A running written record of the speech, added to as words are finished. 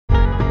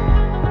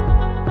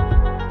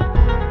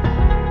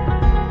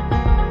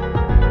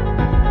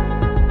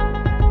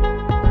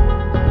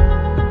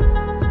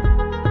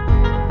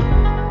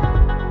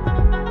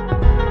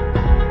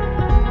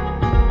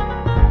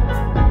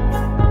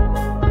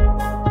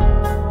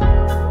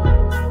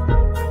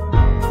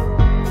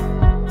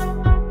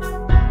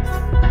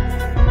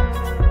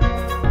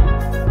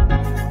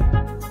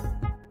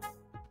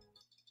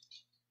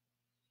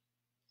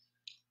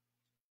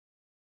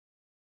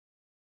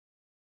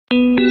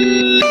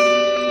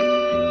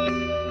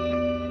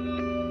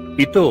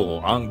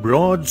Ito ang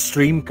Broad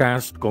Stream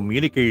Cast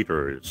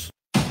Communicators,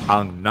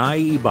 ang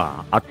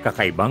naiiba at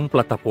kakaibang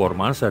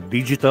plataforma sa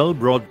digital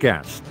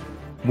broadcast.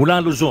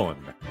 Mula Luzon,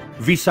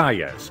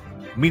 Visayas,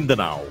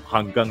 Mindanao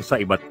hanggang sa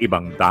iba't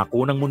ibang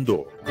dako ng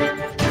mundo.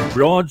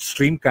 Broad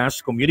Stream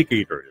Cast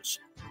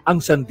Communicators,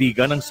 ang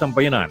sandigan ng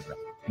sambayanan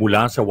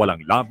mula sa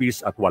walang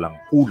labis at walang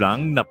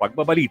kulang na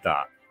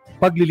pagbabalita,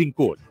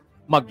 paglilingkod,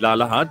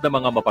 maglalahad ng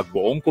mga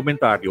mapagbuong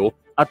komentaryo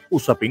at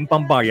usaping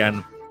pambayan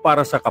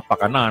para sa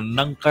kapakanan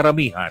ng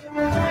karamihan.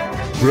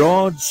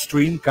 Broad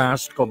Stream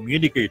Cast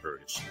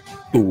Communicators,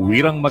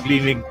 tuwirang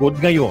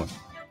maglilingkod ngayon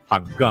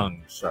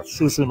hanggang sa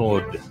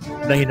susunod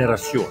na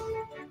henerasyon.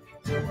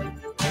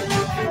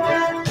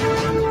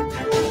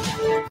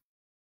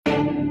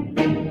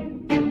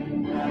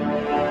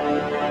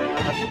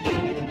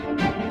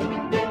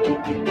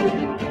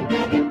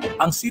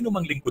 Ang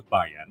sinumang lingkod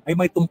bayan ay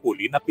may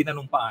tungkulin na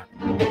pinanumpaan.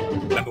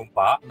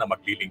 Nanumpa na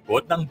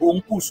maglilingkod ng buong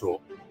puso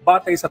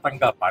batay sa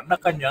tanggapan na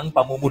kanyang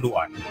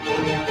pamumunuan.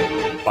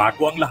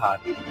 Bago ang lahat,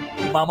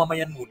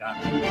 mamamayan muna.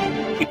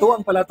 Ito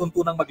ang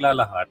palatuntunang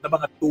maglalahad ng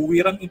mga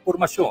tuwirang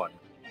impormasyon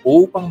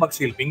upang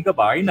magsilbing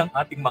gabay ng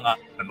ating mga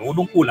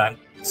nanunungkulan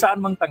saan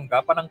mang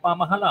tanggapan ng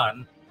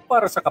pamahalaan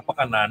para sa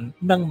kapakanan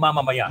ng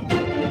mamamayan.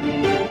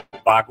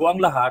 Bago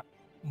ang lahat,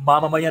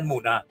 mamamayan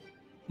muna.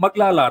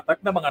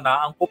 Maglalatag ng mga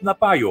naangkop na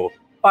payo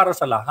para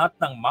sa lahat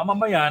ng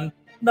mamamayan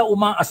na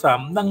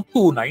umaasam ng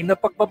tunay na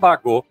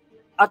pagbabago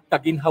at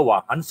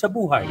kaginhawahan sa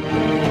buhay.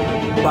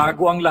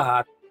 Bago ang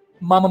lahat,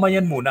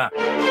 mamamayan muna.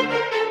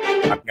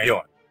 At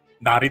ngayon,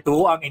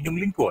 narito ang inyong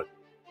lingkod,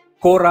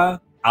 Cora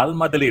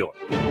Alma De Leon.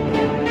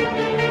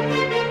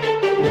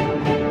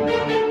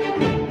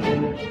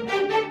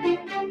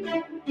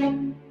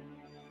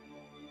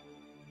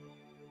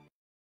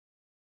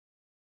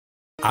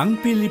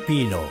 Ang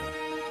Pilipino,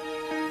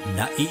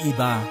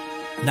 naiiba,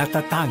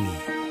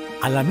 natatangi.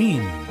 Alamin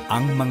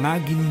ang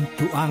mga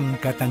ginintuang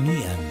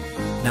katangian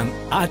ng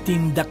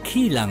ating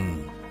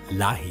dakilang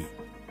lahi.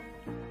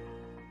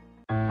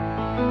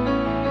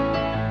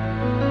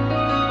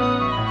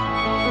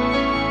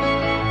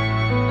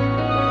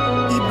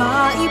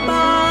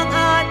 Iba-ibang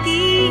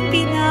ating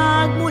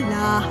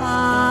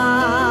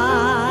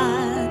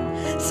pinagmulahan,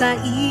 sa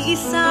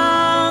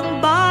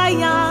iisang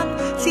bayang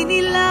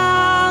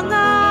sinilangan,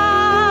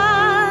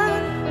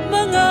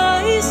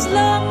 mga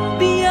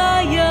islang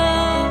biyaya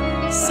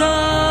sa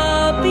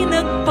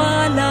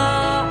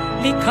pinagpala,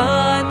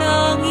 likha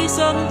ng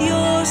isang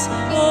Diyos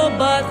o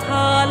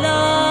bathala.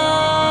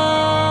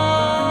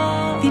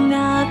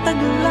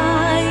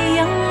 Tinataglay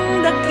ang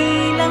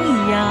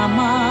dakilang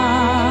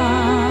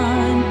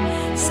yaman,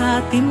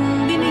 sa ating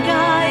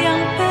binigay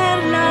ang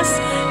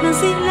perlas ng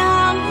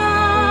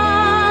silangan,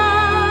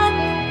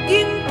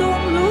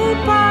 gintong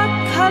lupa't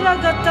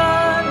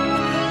karagatan,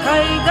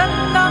 kay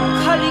gandang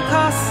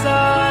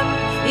kalikasan,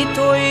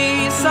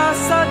 ito'y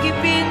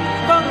sasagipin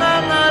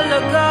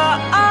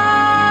pangangalagaan.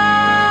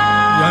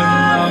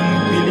 Yan ang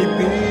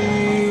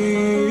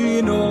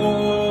Pilipino,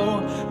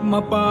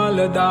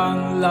 mapalad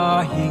ang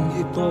lahing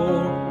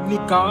ito,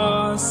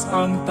 likas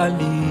ang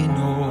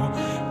talino,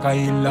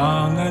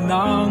 kailangan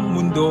ng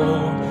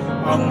mundo.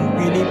 Ang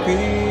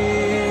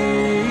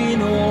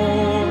Pilipino,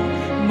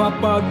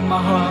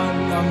 mapagmahal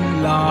ang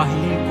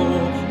lahi ko,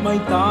 may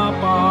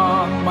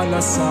tapang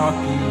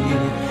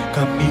malasakit.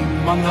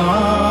 Kaming mga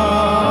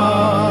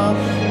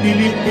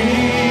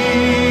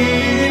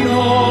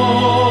Pilipino,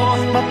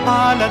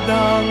 mapalad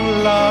ang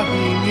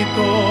lahing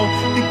ito,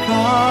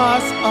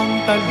 likas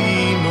ang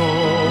talino,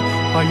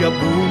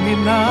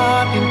 payabungin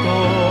natin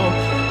to.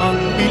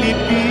 Ang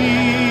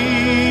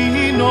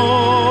Pilipino,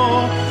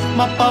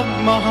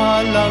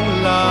 mapagmahal ang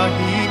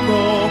lahi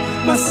ko,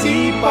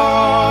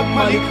 masipag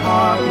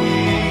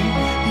malikhain,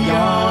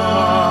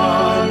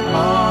 yan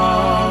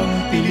ang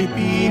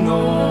Pilipino.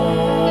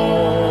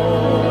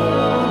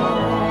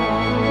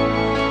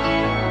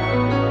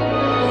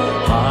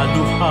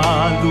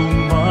 Halo-halo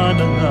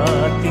man ang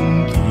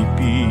ating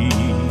ibig,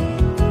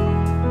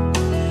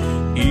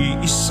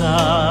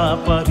 iisa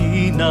pa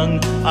rin ang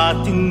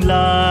ating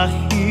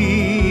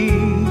lahi.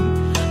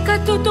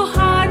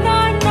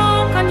 Katotohanan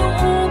ng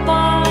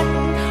kalooban,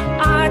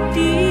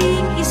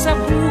 ating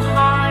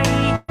isabuhay.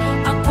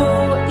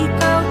 Ako,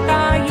 ikaw,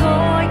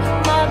 tayo'y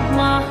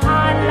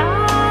magmahalan.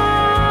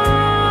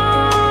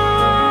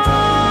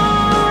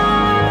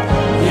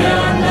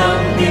 Yan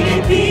ang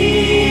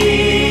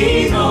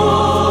Pilipino,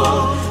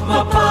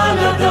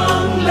 mapalad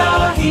ang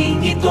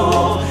lahing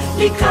ito,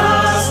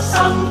 likas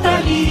ang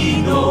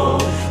talino,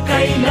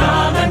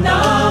 kailangan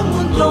ng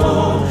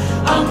mundo.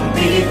 Ang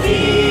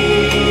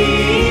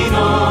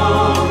Pilipino,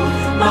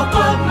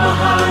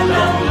 mapagmahal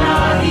ang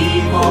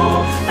lahi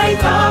ko, ay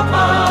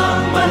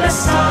tapang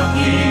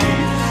malasakit.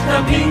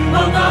 Kaming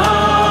mga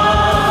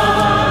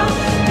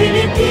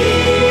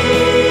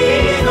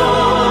Pilipino,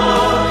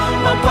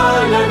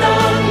 mapalad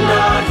ang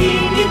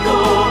lahing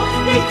ito,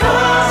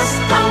 likas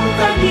ang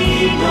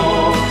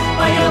talino,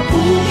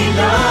 payabungin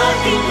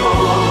natin ko.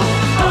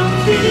 Ang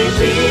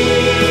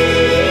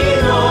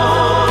Pilipino,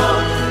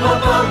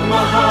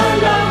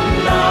 mapagmahal ang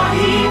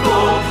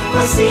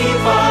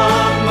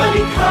masipag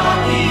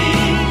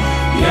malikhain.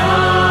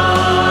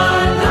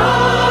 Yan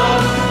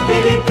ang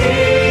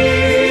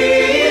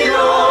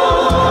Pilipino,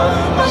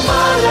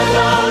 mapalad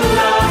ang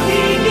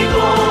lahing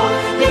ito,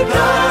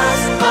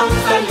 likas ang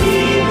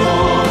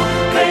talino,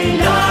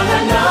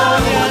 kailangan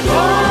namin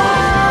ito.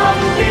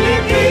 Ang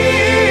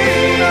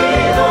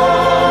Pilipino,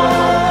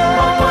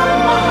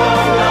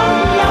 mapagmahal ang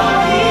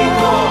lahi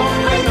ko,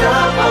 ay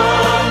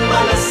dapat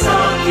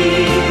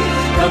malasakit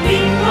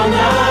kaming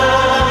mga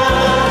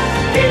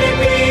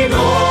Pilipino.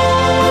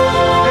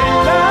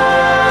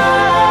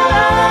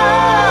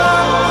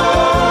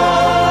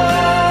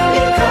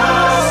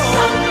 Likas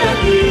ang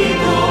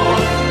talino,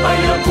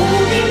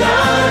 payabunin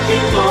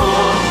natin to.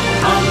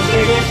 Ang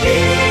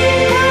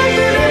Pilipino,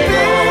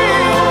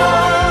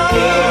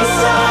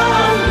 isa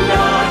ang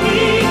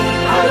lahi,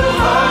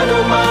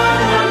 halo-halo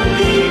man ang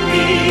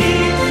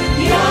libig.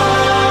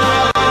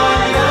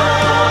 Yan ang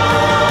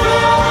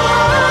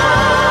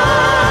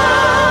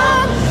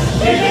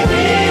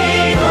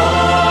Pilipino.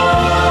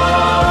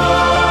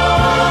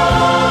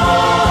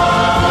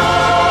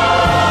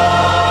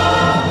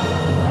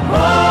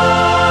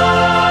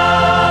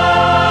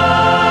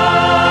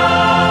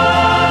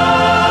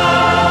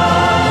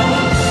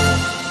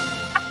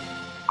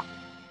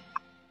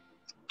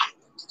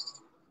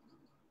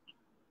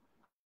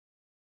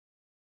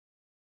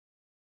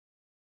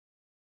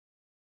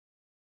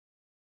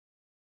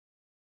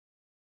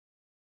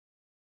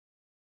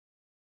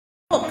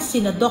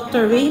 Sina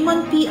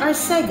Dr.Reymund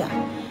Arcega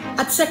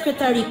at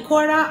Secretary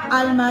Cora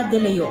Alma De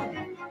Leon.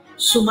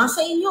 Sumasa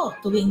inyo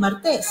tuwing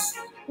Martes,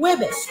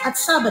 Huwebes at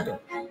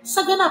Sabado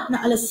sa ganap na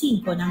alas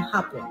 5 ng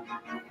hapon.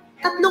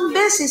 3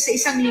 beses sa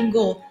isang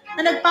linggo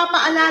na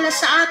nagpapaalala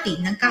sa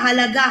atin ng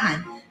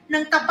kahalagahan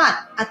ng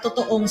tapat at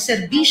totoong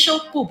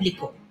serbisyo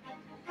publiko.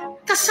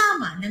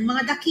 Kasama ng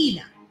mga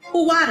dakila,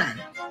 huwaran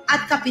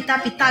at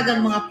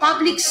kapitapitagang mga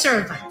public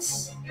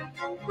servants,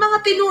 mga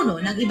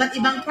pinuno ng iba't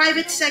ibang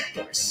private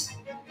sectors,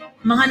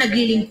 mga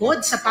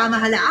naglilingkod sa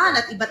pamahalaan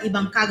at iba't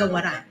ibang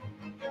kagawaran,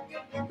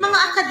 mga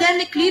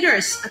academic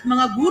leaders at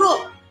mga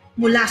guro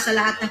mula sa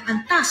lahat ng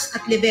antas at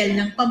level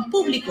ng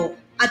pampubliko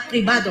at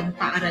pribadong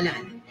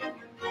paaralan,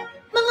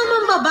 mga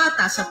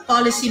mambabata sa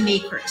policy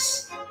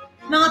makers,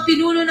 mga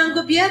pinuno ng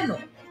gobyerno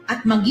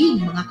at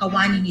maging mga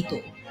kawani nito.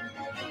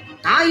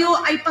 Tayo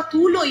ay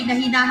patuloy na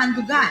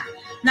hinahandugan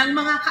ng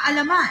mga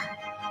kaalaman,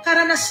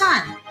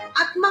 karanasan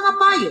at mga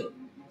payo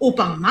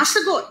upang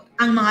masagot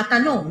ang mga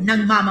tanong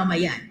ng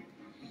mamamayan.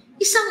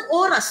 Isang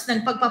oras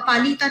ng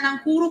pagpapalitan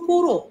ng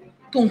kuro-kuro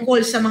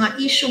tungkol sa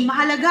mga isyong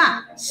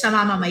mahalaga sa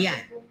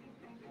mamamayan.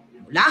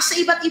 Mula sa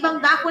iba't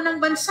ibang dako ng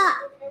bansa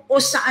o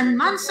saan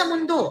man sa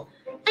mundo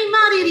ay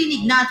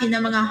maririnig natin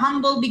ang mga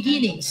humble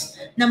beginnings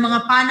ng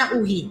mga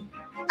panauhin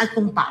at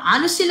kung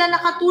paano sila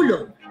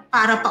nakatulong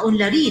para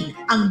paunlarin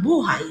ang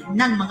buhay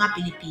ng mga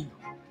Pilipino.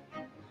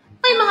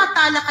 May mga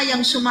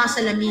talakayang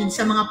sumasalamin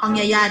sa mga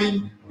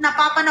pangyayaring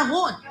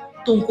napapanahon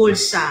tungkol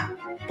sa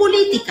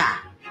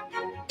politika,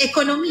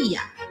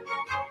 ekonomiya,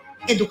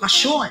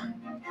 edukasyon,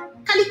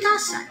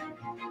 kalikasan,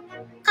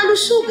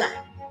 kalusugan,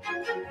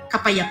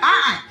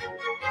 kapayapaan,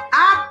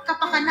 at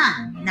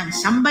kapakanan ng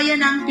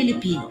sambayanang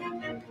Pilipino.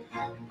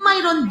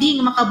 Mayroon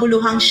ding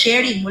makabuluhang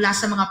sharing mula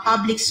sa mga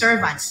public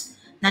servants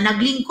na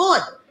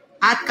naglingkod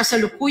at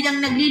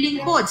kasalukuyang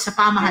naglilingkod sa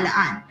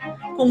pamahalaan,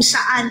 kung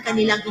saan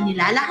kanilang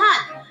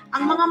inilalahat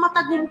ang mga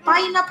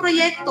matagumpay na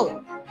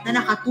proyekto na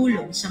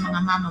nakatulong sa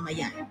mga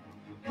mamamayan.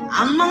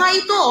 Ang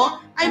mga ito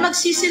ay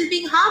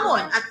magsisilbing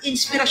hamon at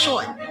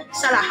inspirasyon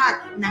sa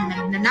lahat ng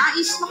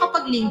nagnanais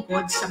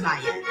makapaglingkod sa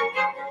bayan.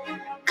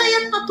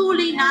 Kaya't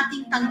patuloy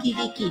nating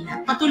tangkikikin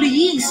at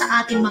patuloyin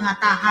sa ating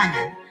mga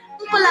tahanan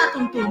ang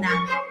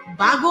palatuntunang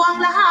bago ang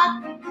lahat,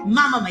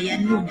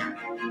 mamamayan muna.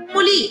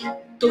 Muli,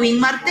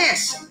 tuwing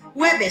Martes,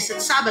 Huwebes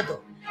at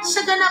Sabado, sa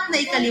ganap na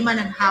 5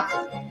 ng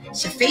hapon,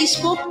 sa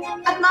Facebook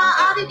at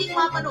maaari ding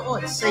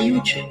mapanood sa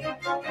YouTube.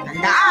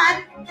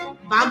 Tandaan,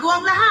 bago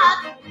ang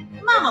lahat,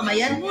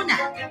 mamamayan muna.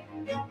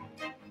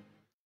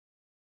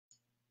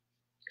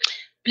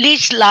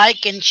 Please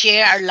like and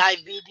share our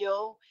live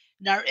video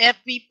in our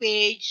FB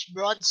page,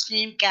 Broad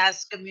Stream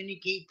Cast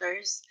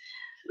Communicators.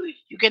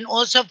 You can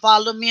also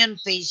follow me on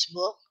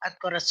Facebook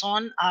at Cora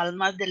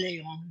Alma De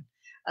Leon,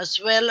 as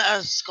well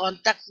as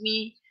contact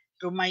me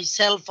through my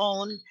cell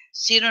phone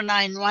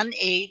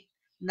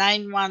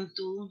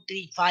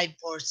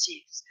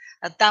 0918-912-3546.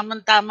 At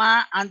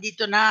tamang-tama,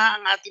 andito na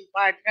ang ating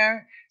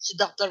partner, si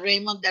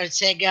Dr.Reymund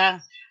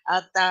Arcega,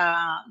 at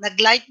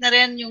nag-light na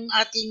rin yung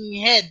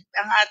ating head,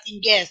 ang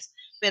ating guest.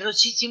 Pero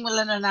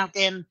sisimulan na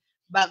natin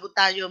bago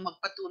tayo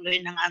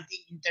magpatuloy ng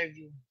ating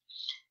interview.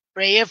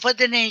 Prayer for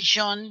the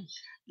nation.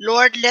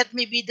 Lord, let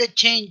me be the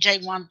change I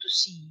want to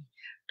see.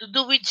 To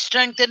do with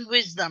strength and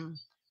wisdom,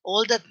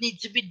 all that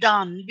needs to be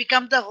done,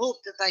 become the hope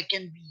that I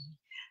can be.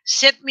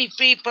 Set me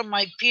free from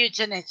my fears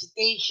and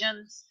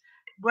hesitations.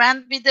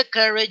 Grant me the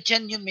courage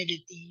and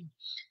humility.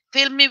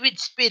 Fill me with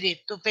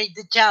spirit to face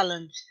the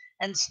challenge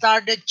and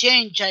start the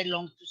change I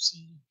long to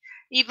see.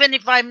 Even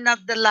if I'm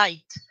not the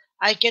light,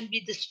 I can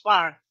be the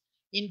spark.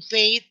 In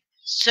faith,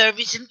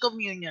 service and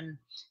communion.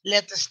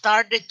 Let us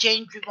start the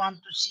change we want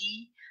to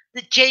see,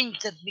 the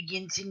change that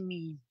begins in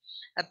me.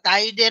 At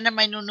tayo din na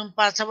may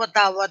nunumpa sa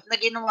watawat na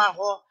ginawa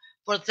ko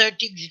for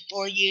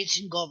 34 years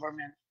in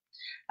government.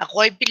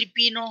 Ako ay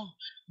Pilipino,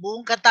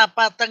 buong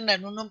katapatang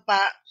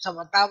nanunumpa sa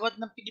watawat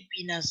ng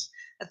Pilipinas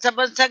at sa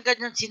bansang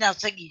kanyang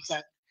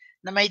sinasagisag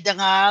na may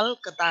dangal,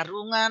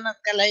 katarungan at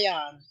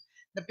kalayaan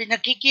na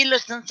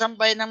pinakikilos ng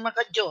sambay ng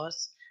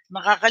maka-Diyos,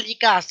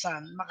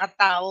 makakalikasan,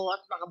 makatao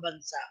at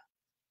makabansa.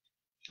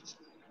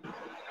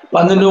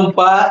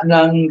 Panunumpa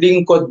ng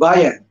lingkod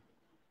bayan.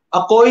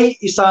 Ako'y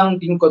isang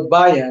lingkod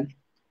bayan,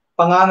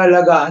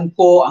 pangangalagaan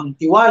ko ang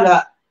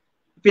tiwala,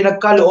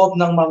 pinagkaloob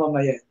ng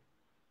mamamayan.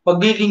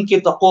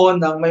 Maglilingkit ako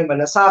ng may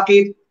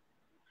malasakit,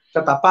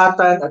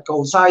 katapatan at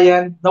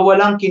kahusayan na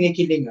walang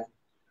kinikilingan.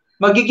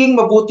 Magiging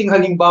mabuting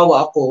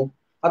halimbawa ako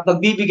at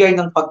nagbibigay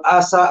ng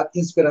pag-asa at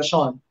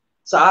inspirasyon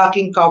sa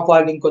aking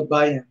kapwa lingkod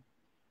bayan.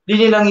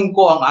 Linilangin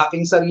ko ang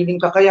aking sariling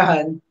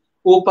kakayahan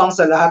upang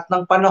sa lahat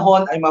ng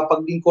panahon ay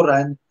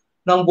mapaglingkuran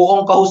ng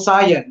buong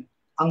kahusayan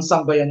ang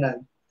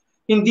sambayanan.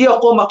 Hindi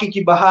ako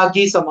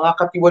makikibahagi sa mga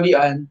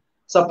katiwalian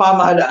sa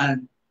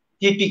pamahalaan.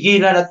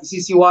 Pipigilan at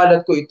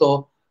isisiwalat ko ito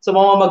sa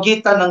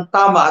mamamagitan ng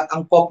tama at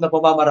angkop na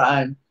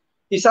pamamaraan.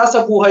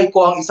 Isasabuhay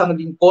ko ang isang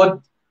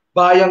lingkod,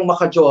 bayang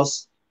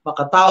maka-Diyos,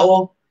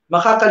 makatao,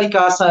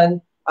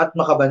 makakalikasan at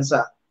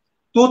makabansa.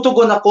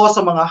 Tutugon ako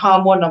sa mga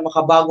hamon ng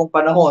makabagong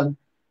panahon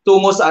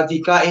tungo sa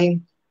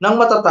adhikain ng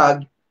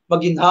matatag,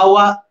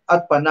 maginhawa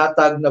at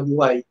panatag na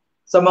buhay.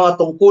 Sa mga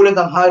tungkulin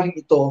ng haring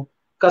ito,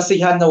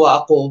 kasihan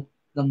nawa ako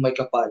ng may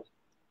kapal.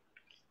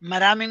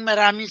 Maraming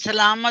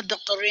salamat,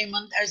 Dr.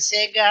 Reymund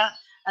Arcega.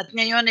 At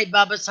ngayon ay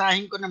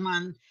babasahin ko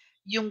naman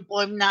yung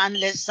poem na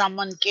Unless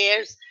Someone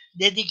Cares,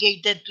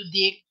 dedicated to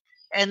Dick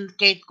and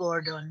Kate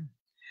Gordon.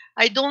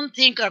 I don't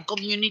think our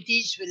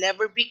communities will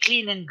ever be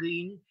clean and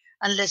green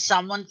unless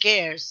someone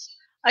cares.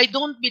 I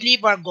don't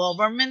believe our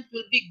government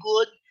will be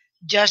good,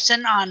 just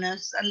and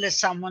honest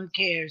unless someone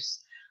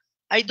cares.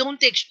 I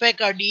don't expect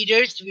our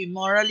leaders to be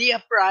morally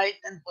upright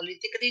and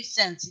politically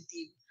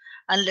sensitive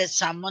unless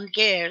someone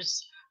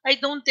cares. I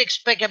don't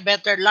expect a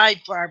better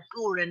life for our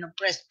poor and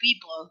oppressed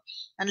people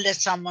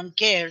unless someone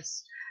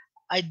cares.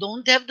 I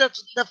don't have the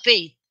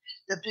faith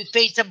that we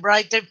face a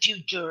brighter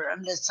future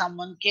unless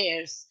someone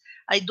cares.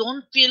 I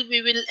don't feel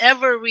we will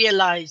ever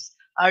realize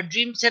our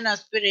dreams and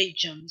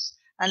aspirations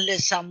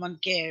unless someone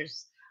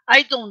cares.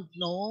 I don't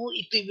know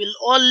if we will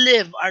all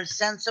live our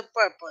sense of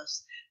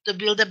purpose to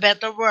build a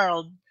better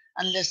world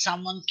unless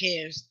someone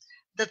cares.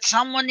 That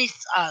someone is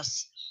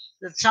us,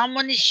 that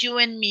someone is you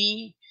and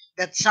me,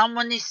 that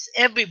someone is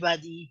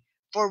everybody,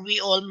 for we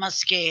all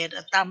must care.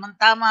 At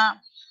tamang-tama,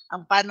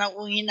 ang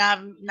panauhin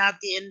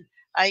natin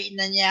ay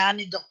inanyayahan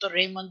ni Dr.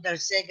 Reymund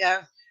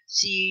Arcega,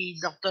 si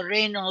Dr.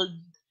 Reynold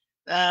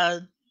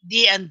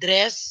D.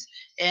 Andres,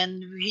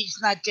 and he's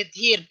not yet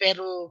here,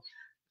 pero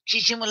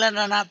sisimulan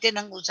na natin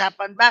ang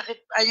usapan.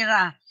 Bakit? Ayun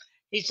na,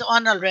 he's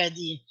on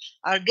already.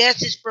 Our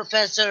guest is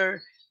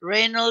Professor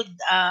Reynold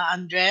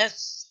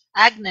Agnes,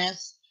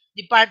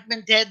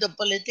 Department Head of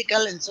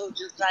Political and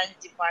Social Science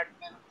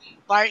Department,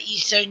 Far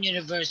Eastern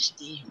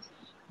University.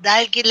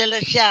 Dahil kilala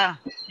siya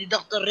ni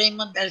Dr.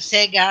 Reymund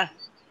Arcega,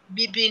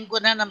 bibigyan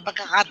ko na ng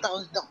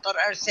pagkakataon si Dr.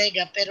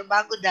 Arcega, pero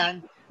bago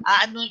dan,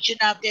 aanunsyo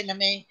natin na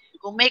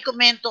kung may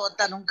komento o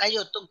tanong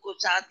kayo tungkol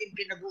sa ating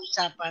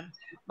pinag-uusapan,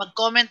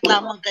 mag-comment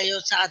lamang kayo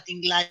sa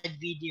ating live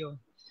video.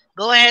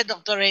 Go ahead,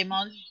 Dr.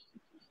 Reymund.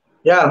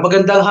 Yeah,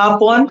 magandang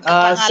hapon,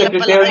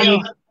 Secretary.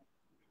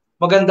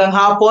 Magandang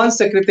hapon,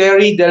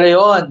 Secretary De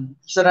Leon.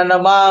 Isa na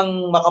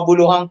namang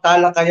makabuluhang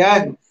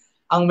talakayan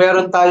ang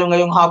meron tayo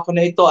ngayong hapon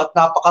na ito at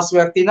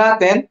napakaswerte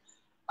natin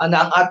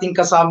na ang ating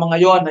kasama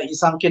ngayon ay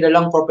isang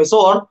kilalang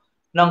profesor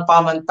ng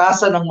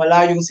pamantasan ng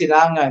malayong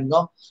silangan.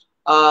 No?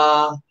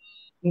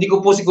 Hindi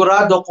ko po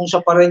sigurado kung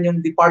siya pa rin yung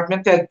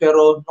department head,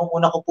 pero nung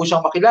una ko po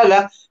siyang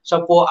makilala,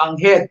 siya po ang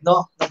head,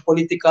 no, ng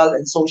Political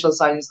and Social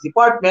Science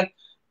Department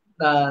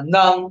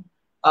ng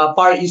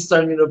Far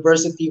Eastern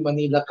University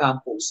Manila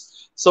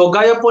Campus. So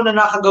gaya po na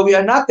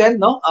nakagawian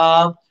natin, no,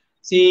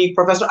 si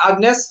Professor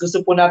Agnes, gusto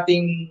po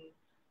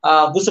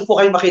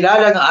kayong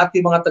makilala ng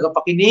ating mga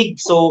tagapakinig.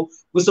 So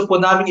gusto po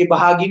namin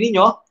ibahagi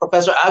ninyo,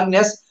 Professor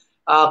Agnes,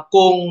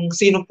 kung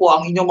sino po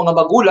ang inyong mga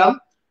magulang,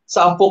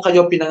 saan po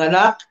kayo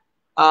pinanganak,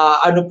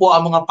 ano po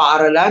ang mga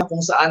paaralan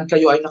kung saan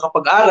kayo ay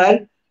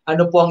nakapag-aral,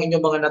 ano po ang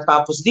inyong mga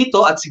natapos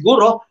dito, at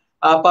siguro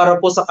para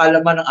po sa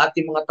kalaman ng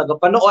ating mga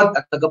tagapanood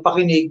at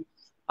tagapakinig,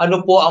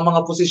 ano po ang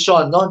mga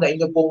posisyon, no, na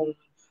inyo pong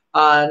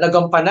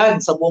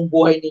nagampanan sa buong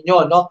buhay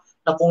ninyo, no,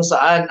 na kung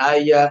saan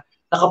ay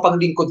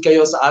nakapaglingkod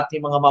kayo sa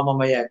ating mga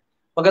mamamayan.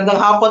 Magandang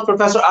hapon,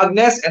 Professor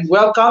Agnes, and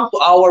welcome to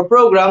our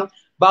program,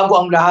 Bago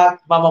ang Lahat,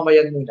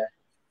 Mamamayan Muna.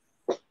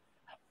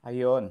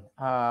 Ayun.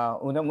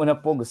 Una-una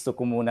po gusto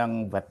ko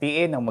munang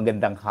batiin ng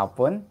magandang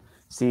hapon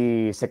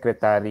si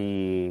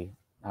Secretary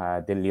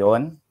De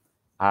Leon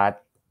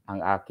at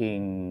ang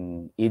aking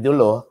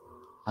idolo,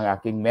 ang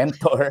aking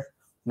mentor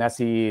na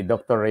si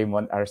Dr.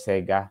 Reymund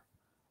Arcega.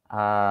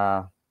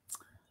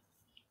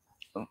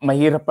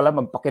 mahirap pala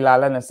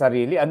magpakilala ng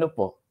sarili. Ano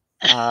po?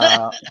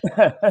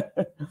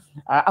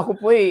 Ako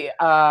po ay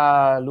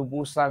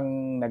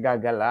lubusang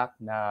nagagalak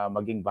na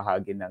maging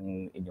bahagi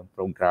ng inyong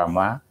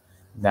programa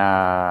na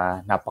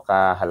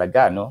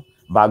napakahalaga, no?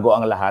 Bago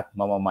ang lahat,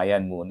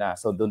 mamamayan muna.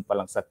 So doon pa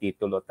lang sa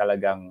titulo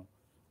talagang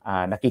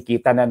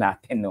nakikita na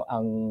natin, no,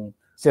 ang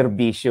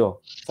serbisyo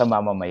sa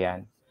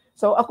mamamayan.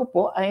 So ako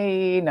po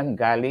ay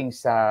nanggaling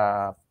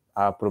sa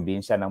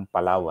probinsya ng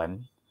Palawan.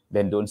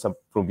 Then doon sa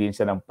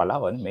probinsya ng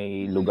Palawan,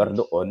 may lugar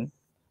doon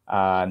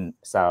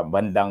sa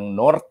bandang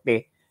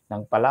norte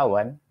ng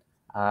Palawan,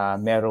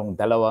 merong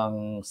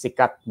dalawang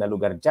sikat na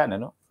lugar dyan.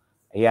 Ano?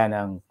 Ayan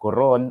ang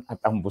Coron at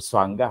ang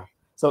Busuanga.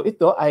 So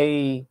ito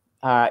ay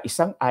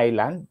isang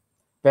island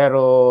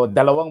pero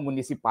dalawang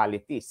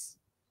municipalities.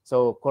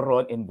 So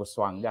Coron and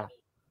Busuanga.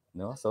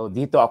 No? So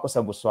dito ako sa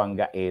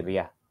Busuanga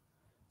area.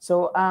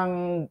 So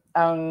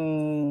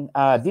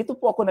dito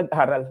po ako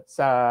nag-aral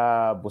sa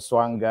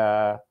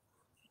Busuanga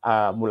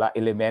mula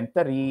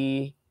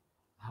elementary.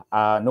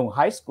 Nung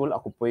high school,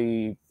 ako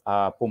po'y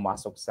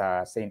pumasok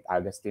sa St.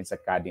 Augustine's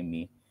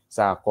Academy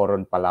sa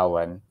Coron,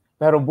 Palawan.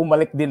 Pero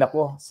bumalik din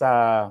ako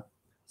sa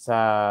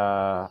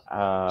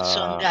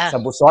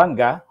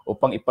Busuanga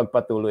upang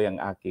ipagpatuloy ang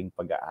aking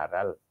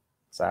pag-aaral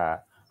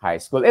sa high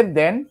school. And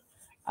then,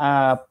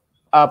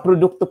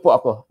 produkto po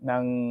ako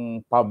ng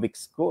public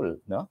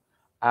school, no?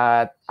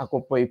 At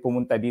ako po'y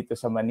pumunta dito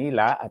sa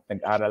Manila at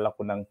nag-aral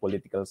ako ng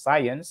political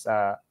science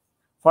sa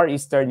Far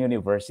Eastern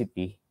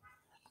University.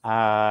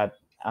 At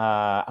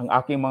ang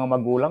aking mga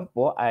magulang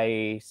po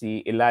ay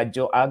si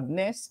Eladio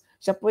Agnes.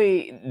 Siya po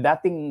ay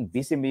dating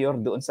vice mayor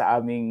doon sa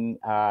aming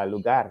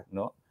lugar,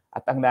 no?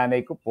 At ang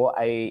nanay ko po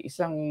ay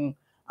isang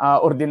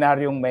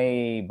ordinaryong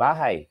may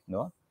bahay,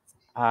 no?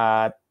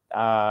 At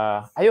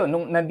ayun,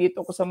 nung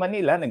nandito ko sa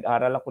Manila,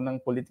 nag-aral ako ng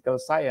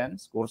political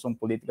science, kursong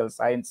political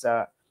science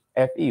sa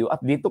FEU, at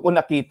dito ko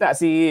nakita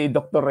si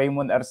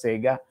Dr.Reymund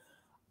Arcega.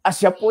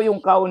 Siya po yung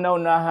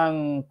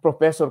kauna-unahang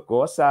professor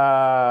ko sa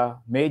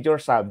major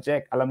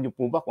subject. Alam niyo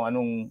po ba kung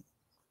anong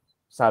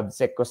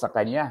subject ko sa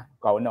kanya?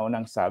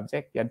 Kauna-unang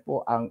subject. Yan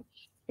po ang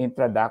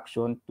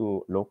Introduction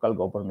to Local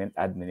Government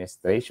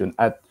Administration.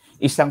 At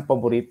isang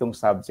paboritong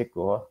subject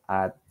ko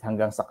at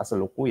hanggang sa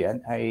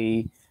kasalukuyan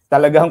ay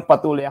talagang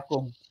patuloy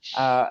akong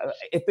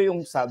ito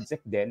yung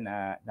subject din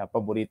na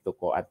paborito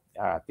ko at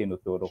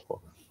tinuturo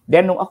ko.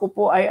 Then nung ako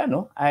po ay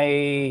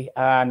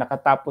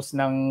nakatapos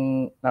ng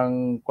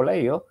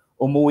kolehiyo,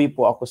 umuwi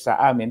po ako sa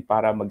amin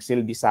para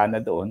magsilbi sana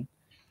doon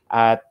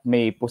at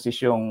may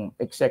posisyong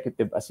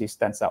executive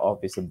assistant sa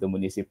Office of the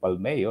Municipal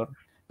Mayor.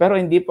 Pero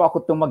hindi po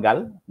ako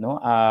tumagal,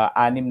 no?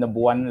 6 na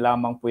buwan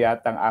lamang po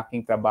yata ang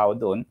aking trabaho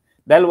doon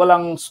dahil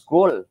walang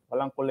school,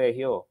 walang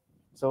kolehiyo.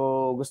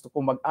 So gusto ko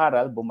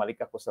mag-aral,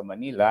 bumalik ako sa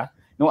Manila.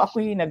 Nung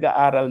ako'y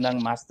nag-aaral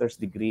ng master's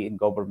degree in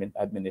government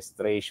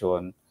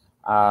administration,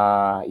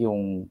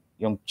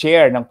 yung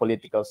chair ng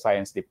political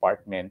science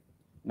department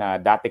na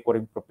dati ko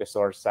ring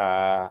professor sa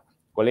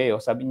kolehiyo,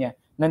 sabi niya,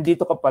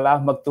 nandito ka pala,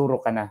 magturo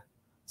ka na.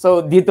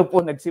 So dito po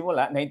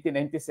nagsimula,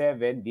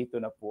 1997, dito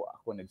na po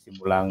ako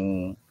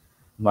nagsimulang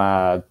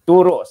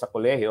magturo sa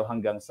kolehiyo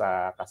hanggang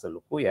sa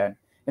kasalukuyan.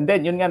 And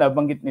then yun nga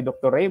nabanggit ni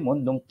Dr.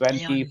 Reymund, noong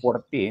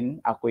 2014,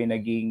 ako'y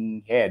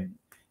naging head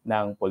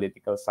ng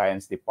political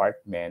science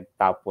department.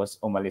 Tapos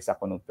umalis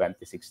ako noong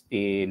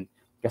 2016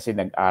 kasi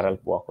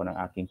nag-aral po ako ng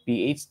aking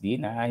PhD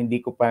na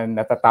hindi ko pa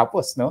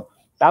natatapos, no?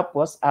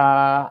 Tapos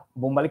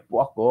bumalik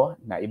po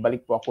ako,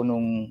 naibalik po ako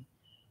noong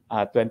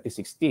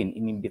 2016.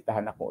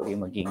 Inimbitahan ako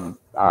ulit maging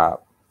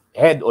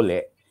head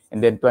uli. And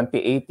then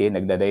 2018,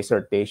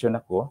 nagda-dissertation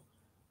ako.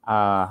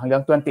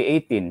 Hanggang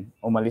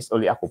 2018, umalis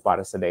uli ako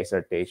para sa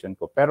dissertation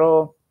ko.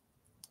 Pero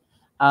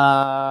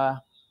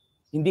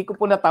hindi ko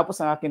po natapos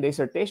ang aking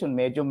dissertation.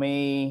 Medyo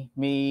may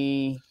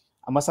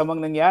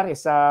masamang nangyari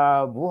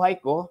sa buhay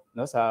ko,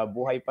 no, sa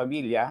buhay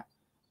pamilya.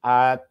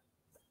 At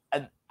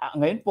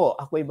ngayon po,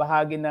 ako'y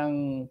bahagi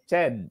ng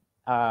CHED,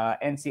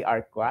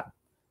 NCR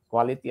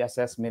Quality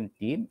Assessment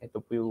Team.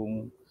 Ito po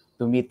yung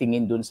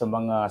tumitingin dun sa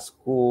mga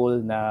school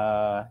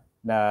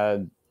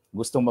na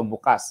gustong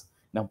magbukas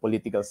ng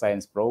political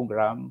science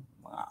program,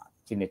 mga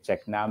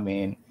chine-check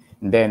namin.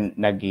 And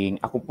then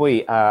ako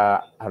po'y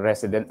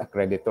resident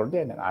accreditor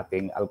din ng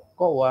ating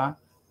Alcoa.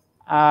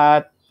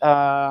 At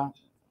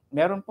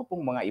meron pa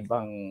pong mga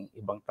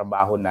ibang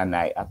trabaho na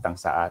naiatang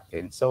sa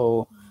atin.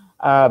 So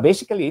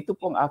basically ito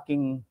pong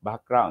aking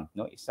background,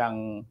 no?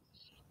 Isang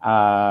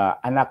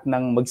anak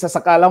ng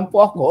magsasaka lang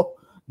po ako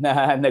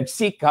na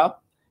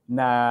nagsikap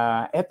na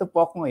eto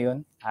po ako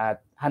ngayon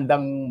at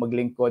handang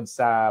maglingkod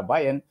sa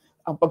bayan.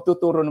 Ang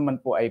pagtuturo naman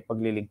po ay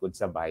paglilingkod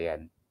sa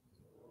bayan.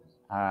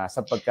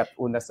 Sapagkat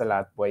una sa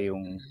lahat po ay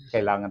yung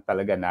kailangan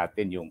talaga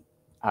natin yung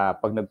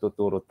pag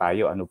nagtuturo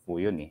tayo, ano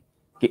po yun eh.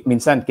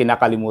 Minsan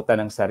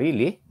kinakalimutan ng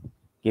sarili,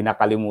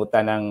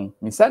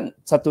 minsan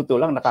sa totoo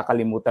lang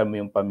nakakalimutan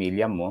mo yung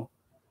pamilya mo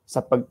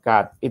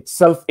sapagkat it's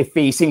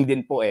self-effacing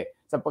din po eh.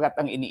 Sapagkat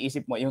ang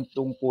iniisip mo yung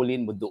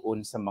tungkulin mo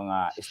doon sa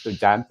mga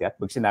estudyante at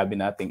pag sinabi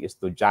nating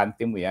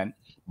estudyante mo yan,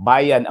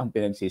 bayan ang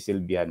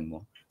pinagsisilbihan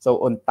mo. So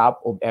on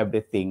top of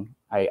everything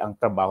ay ang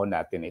trabaho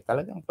natin ay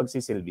talagang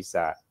pagsisilbi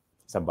sa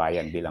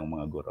bayan bilang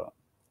mga guro.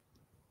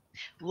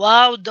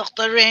 Wow,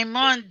 Dr.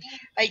 Reymund,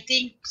 I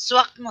think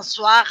swak na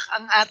swak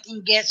ang ating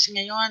guest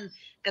ngayon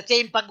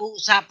kasi yung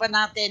pag-uusapan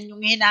natin,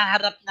 yung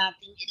hinaharap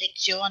nating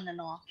eleksyon.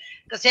 Ano?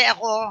 Kasi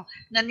ako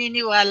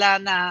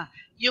naniniwala na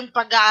yung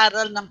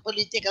pag-aaral ng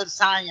political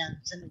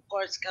science, and of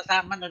course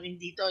kasama na rin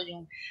dito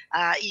yung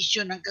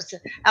issue ng kasi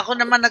ako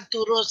naman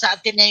nagturo sa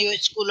Ateneo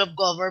School of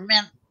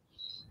Government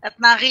at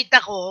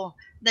nakita ko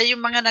na yung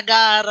mga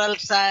nag-aaral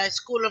sa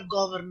School of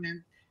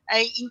Government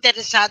ay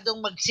interesadong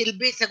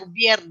magsilbi sa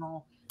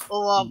gobyerno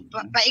o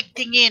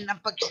paigtingin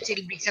ang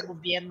pagsisilbi sa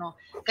gobyerno.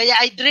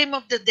 Kaya I dream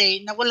of the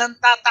day na walang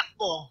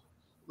tatakbo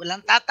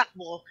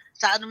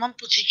sa anumang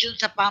posisyon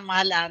sa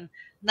pamahalaan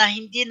na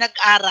hindi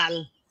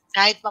nag-aral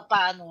kahit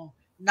papaano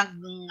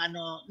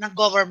ng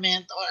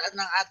government o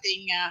ng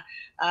ating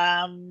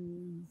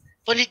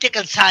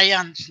political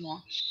science,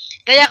 no?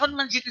 Kaya ako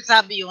naman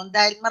sinasabi yun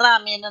dahil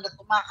marami na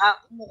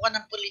kumuha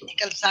ng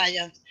political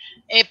science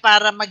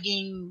para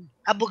maging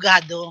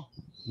abogado.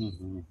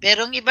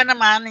 Pero ang iba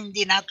naman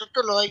hindi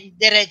natutuloy,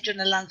 diretso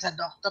na lang sa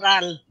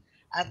doctoral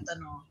at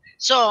ano.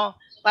 So,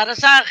 para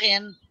sa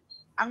akin,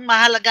 ang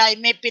mahalaga ay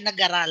may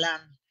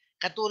pinag-aralan.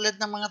 Katulad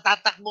ng mga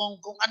tatakbong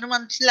kung ano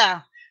man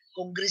sila,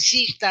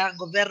 kongresista,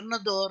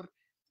 gobernador,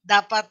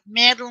 dapat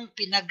merong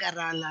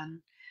pinag-aralan.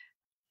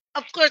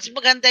 Of course,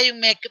 maganda yung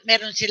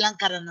meron silang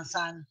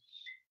karanasan.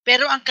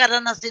 Pero ang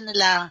karanasan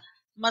nila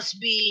must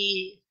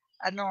be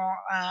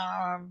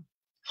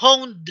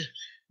honed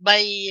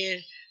by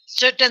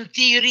certain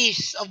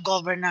theories of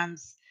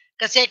governance.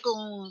 Kasi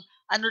kung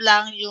ano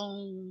lang yung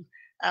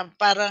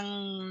parang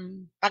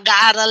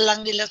pag-aaral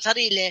lang nila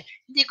sarili,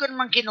 hindi ko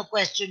naman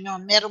kino-question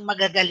yun. Merong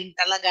magagaling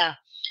talaga.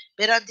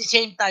 Pero at the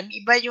same time,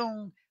 iba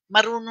yung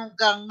marunong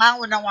kang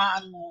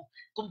maunawaan mo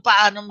kung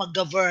paano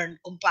mag-govern,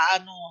 kung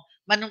paano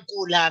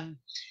manungkulan.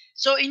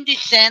 So in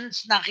this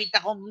sense,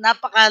 nakita ko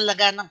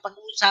napakahalaga ng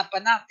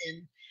pag-uusapan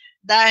natin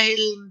dahil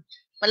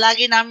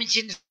palagi namin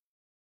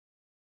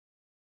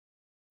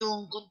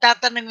kung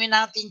tatanungin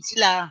natin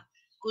sila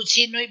kung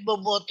sino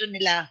iboboto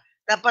nila,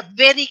 dapat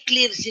very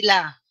clear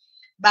sila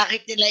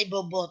bakit nila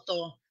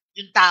iboboto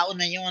yung tao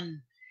na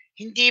yon.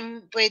 Hindi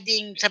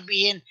pwedeng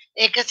sabihin,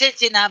 kasi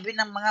sinabi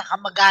ng mga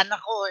kamag-anak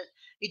ko,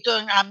 ito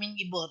ang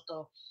aming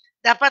iboto.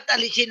 Dapat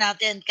alisin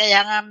natin, kaya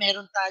nga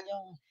meron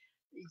tayong,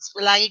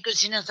 palagi ko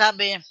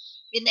sinasabi,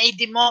 in a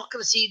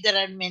democracy, there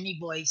are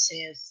many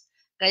voices.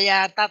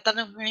 Kaya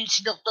tatanong ko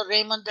si Dr.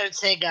 Reymund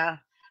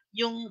Arcega,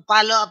 yung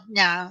follow-up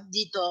niya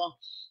dito,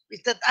 is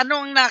that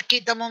anong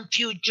nakita mong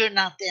future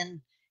natin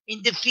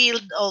in the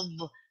field of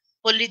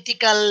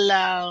political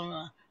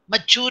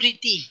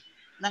maturity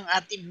ng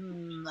ating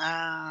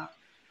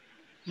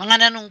mga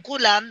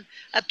nanungkulan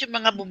at yung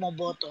mga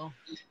bumoboto.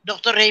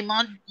 Dr.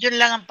 Reymund, yun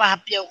lang ang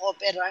pahapyaw ko,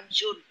 pero I'm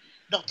sure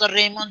Dr.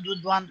 Reymund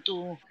would want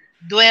to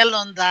dwell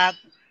on that.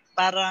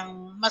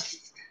 Parang mas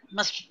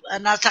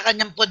nasa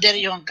kanyang poder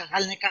yung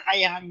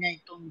kakayahan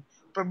niya itong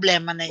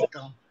problema na ito.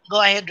 Go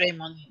ahead,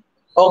 Reymund.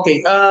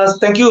 Okay,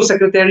 thank you,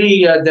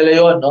 Secretary De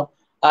Leon. No?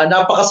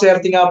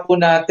 Napakaswerte nga po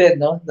natin,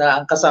 no,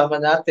 na ang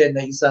kasama natin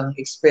na isang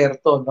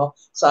eksperto, no,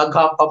 sa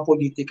agampang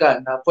politika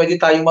na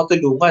pwede tayong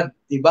matulungan,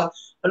 di ba?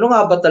 Ano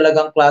nga ba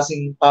talagang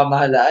klaseng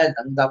pamahalaan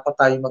ang dapat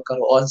tayong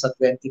magkaroon sa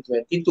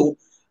 2022?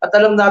 At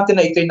alam natin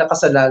na ito'y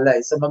nakasalalay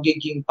sa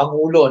magiging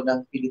Pangulo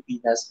ng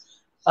Pilipinas.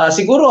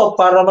 Siguro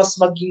para mas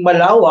maging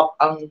malawak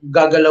ang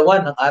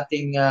gagalawan ng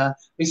ating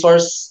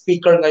resource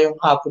speaker ngayong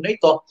hapon na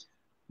ito,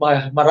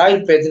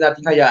 marahil pwede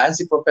natin hayaan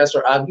si Professor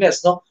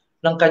Agnes, no,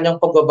 ng kanyang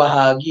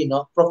pagbabahagi,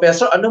 no.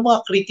 Professor, ano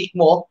mga kritik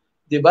mo,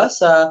 'di ba,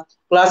 sa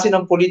klase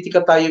ng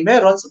politika tayo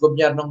meron, sa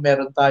gobyernong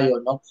meron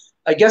tayo, no?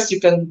 I guess you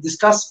can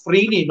discuss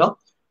freely, no,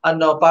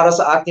 para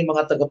sa ating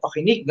mga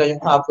tagapakinig ngayong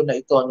hapon na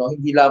ito, no,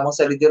 hindi lamang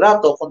sa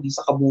liderato kundi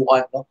sa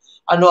kabuuan, no.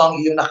 Ano ang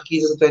iyong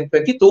nakikita sa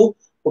 2022?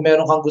 Kung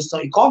meron kang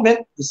gustong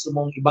i-comment, gusto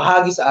mong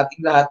ibahagi sa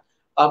ating lahat,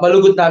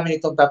 malugod namin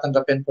itong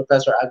tatanggapin,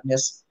 Professor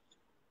Agnes.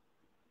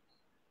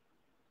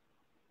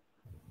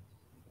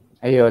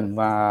 Ayun,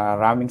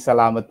 maraming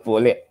salamat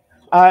po ulit.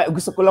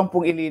 Gusto ko lang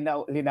pong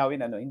linawin,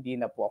 hindi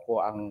na po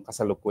ako ang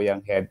kasalukuyang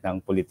head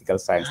ng Political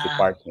Science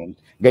Department.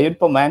 Gayon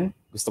pa man,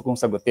 gusto kong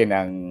sagutin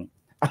ang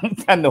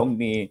tanong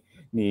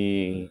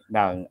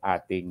ng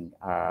ating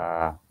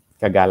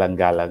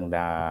kagalang-galang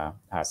na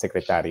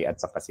secretary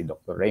at saka si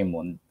Dr.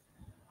 Reymund.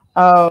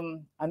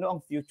 Ano ang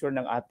future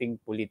ng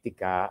ating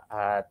politika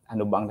at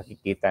ano ba ang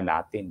nakikita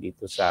natin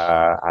dito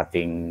sa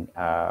ating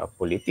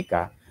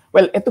politika?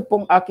 Well, ito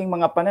pong aking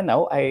mga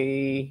pananaw ay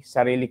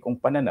sarili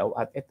kong pananaw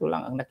at ito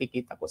lang ang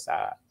nakikita ko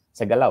sa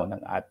galaw ng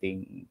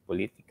ating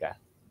politika.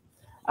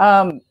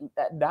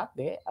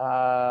 Dati,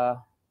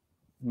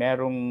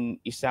 merong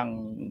isang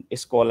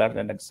scholar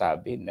na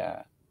nagsabi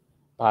na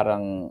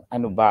parang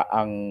ano ba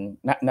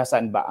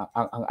nasaan ba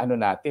ang ano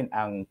natin,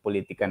 ang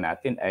politika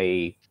natin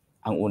ay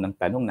ang unang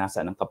tanong,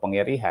 nasaan ang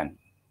kapangyarihan?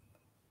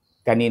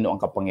 Kanino ang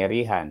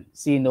kapangyarihan?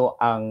 Sino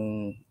ang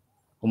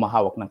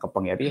humahawak ng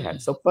kapangyarihan?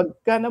 So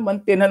pagka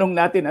naman tinanong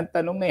natin ang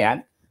tanong na yan,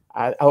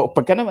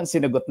 Pagka naman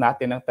sinagot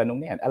natin ang tanong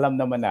na yan, alam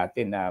naman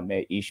natin na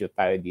may issue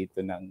tayo dito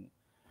ng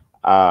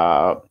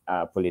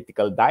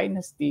political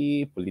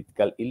dynasty,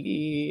 political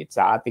elite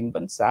sa ating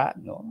bansa.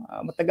 No?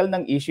 Matagal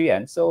ng issue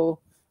yan. So,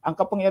 ang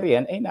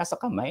kapangyarihan ay nasa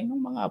kamay ng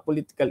mga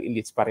political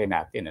elites pa rin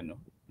natin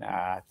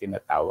na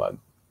tinatawag.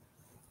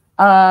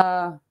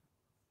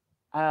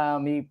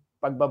 May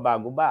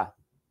pagbabago ba?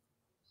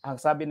 Ang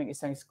sabi ng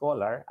isang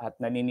scholar, at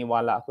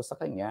naniniwala ako sa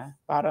kanya,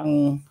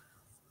 parang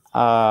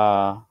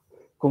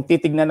kung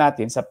titignan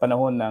natin sa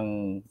panahon ng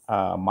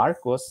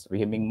Marcos,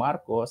 Rehiming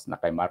Marcos, na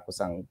kay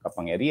Marcos ang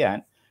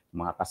kapangyarihan,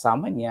 mga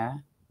kasama niya,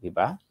 di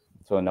ba?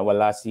 So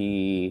nawala si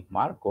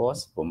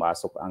Marcos,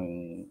 pumasok ang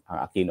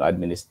Aquino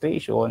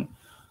administration,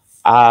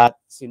 at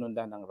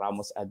sinundan ng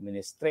Ramos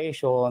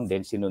administration,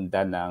 then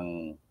sinundan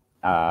ng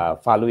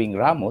following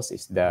Ramos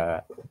is the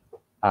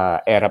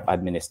Erap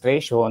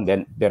administration,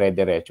 then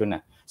dire-diretso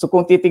na. So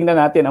kung titingnan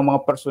natin ang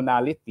mga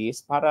personalities,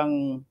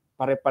 parang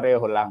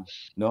pare-pareho lang,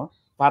 no?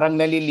 Parang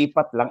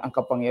nalilipat lang ang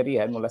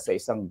kapangyarihan mula sa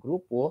isang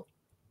grupo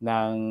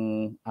ng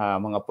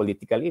mga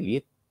political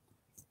elite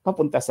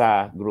papunta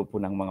sa grupo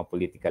ng mga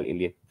political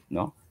elite,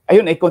 no?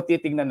 Ayun ay kung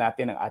titingnan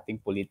natin ang ating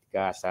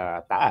politika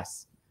sa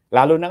taas.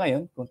 Lalo na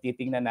ngayon, kung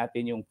titingnan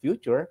natin yung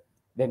future,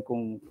 then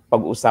kung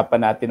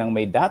pag-usapan natin ang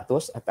may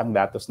datos at ang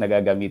datos na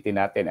gagamitin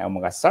natin ang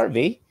mga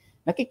survey,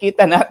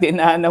 nakikita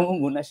natin na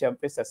namumuna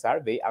siyempre sa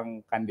survey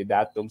ang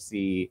kandidatong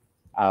si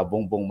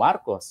Bongbong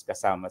Marcos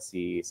kasama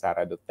si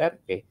Sara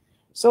Duterte.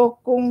 So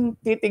kung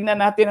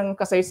titingnan natin ang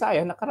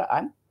kasaysayan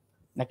nakaraan,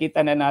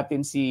 nakita na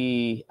natin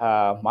si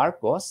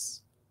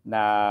Marcos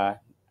na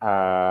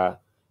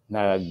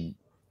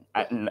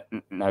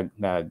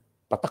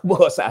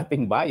nagpatakbo sa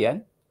ating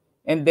bayan.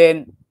 And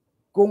then,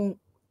 kung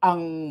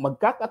ang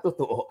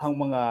magkakatotoo ang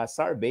mga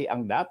survey,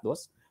 ang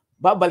datos,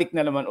 babalik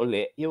na naman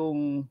uli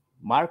yung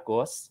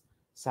Marcos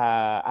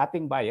sa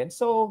ating bayan.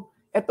 So,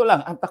 ito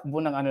lang ang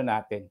takbo ng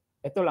natin.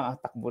 Ito lang ang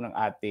takbo ng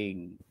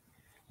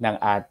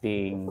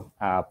ating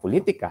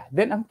politika.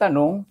 Then, ang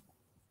tanong,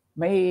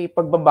 may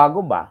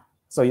pagbabago ba?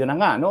 So, yun na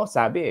nga, no?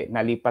 Sabi,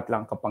 nalipat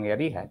lang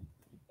kapangyarihan.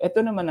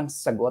 Ito naman ang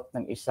sagot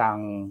ng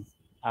isang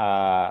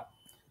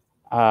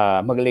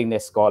magaling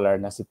na scholar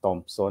na si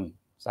Thompson.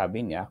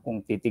 Sabi niya,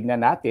 kung titignan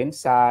natin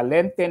sa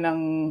lente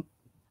ng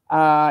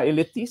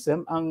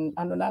elitism, ang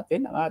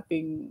natin, ang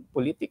ating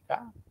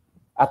politika,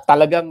 at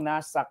talagang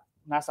nasa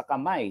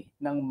kamay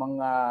ng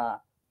mga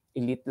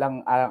elite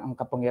lang ang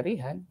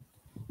kapangyarihan,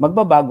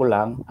 magbabago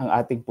lang ang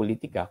ating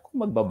politika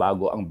kung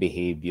magbabago ang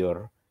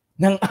behavior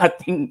ng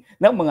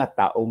mga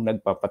taong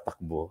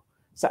nagpapatakbo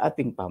sa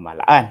ating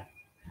pamahalaan.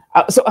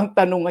 So ang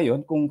tanong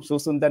ngayon, kung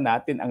susundan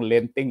natin ang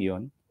lenteng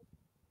yon,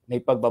 may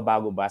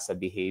pagbabago ba sa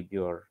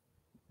behavior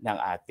ng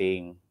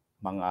ating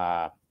mga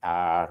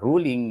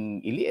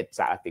ruling elite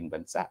sa ating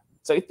bansa?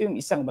 So ito yung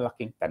isang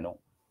malaking tanong.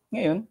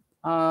 Ngayon,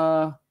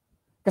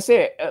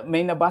 kasi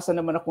may nabasa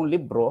naman akong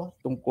libro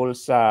tungkol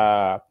sa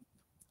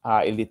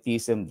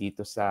elitism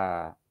dito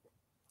sa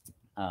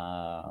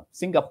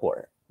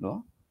Singapore,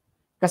 no?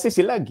 Kasi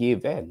sila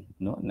given,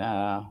 no,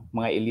 na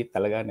mga elite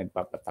talaga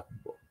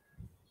nagpapatakbo.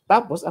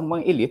 Tapos ang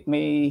mga elite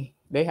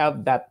they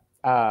have that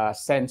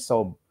sense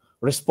of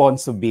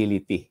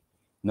responsibility,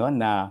 no,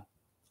 na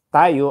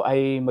tayo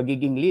ay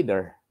magiging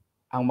leader.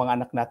 Ang mga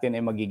anak natin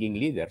ay magiging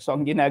leader. So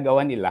ang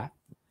ginagawa nila,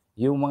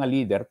 yung mga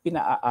leader,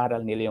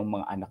 pinaaral nila yung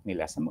mga anak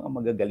nila sa mga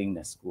magagaling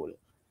na school.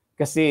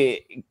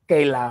 Kasi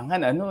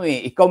kailangan,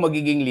 ikaw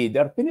magiging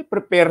leader,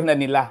 piniprepare na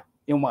nila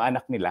yung mga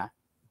anak nila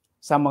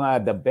sa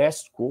mga the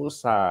best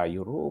schools sa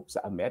Europe,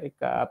 sa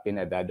Amerika,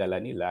 pinadadala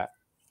nila,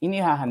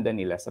 inihahanda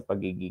nila sa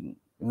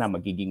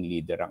magiging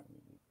leader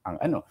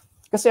ang.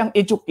 Kasi ang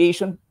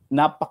education,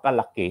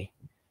 napakalaki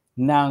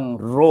ng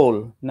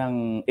role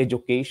ng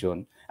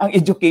education. Ang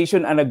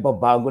education ang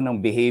nagbabago ng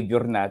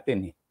behavior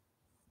natin,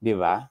 di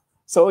ba?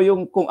 So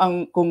yung kung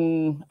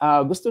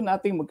gusto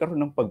nating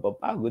magkaroon ng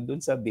pagbabago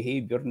doon sa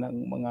behavior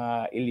ng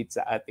mga elite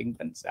sa ating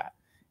bansa,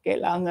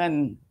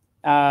 kailangan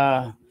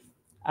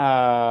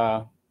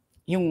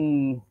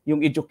yung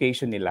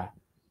education nila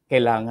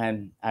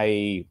kailangan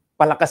ay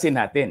palakasin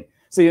natin.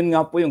 So yun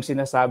nga po yung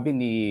sinasabi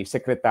ni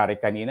Secretary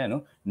kanina,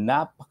 no?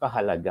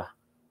 Napakahalaga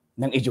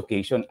ng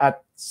education.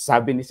 At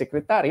sabi ni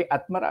Secretary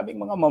at maraming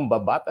mga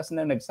mambabatas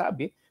na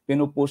nagsabi,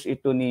 pinupush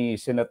ito ni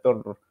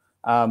Senator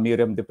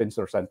Miriam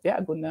Defensor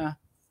Santiago na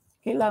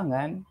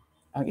kailangan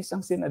ang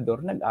isang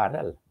senador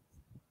nag-aral,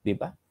 di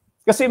ba?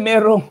 Kasi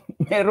merong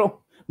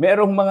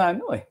mga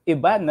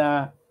iba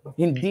na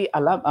hindi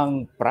alam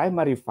ang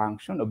primary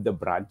function of the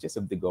branches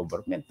of the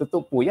government.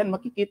 Totoo po yan,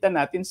 makikita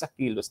natin sa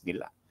kilos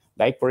nila.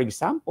 Like for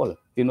example,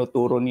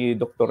 tinuturo ni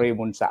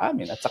Dr.Reymund sa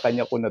amin at sa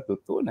kanya ko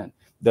natutunan,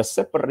 the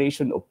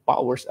separation of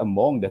powers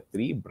among the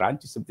three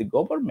branches of the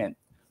government,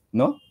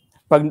 no?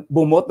 Pag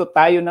bumoto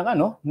tayo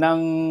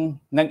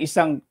ng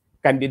isang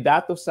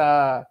kandidato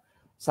sa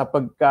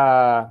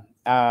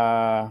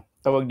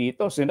tawag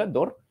dito,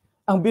 senador,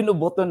 ang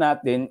binoboto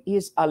natin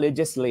is a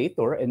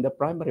legislator, and the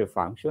primary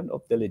function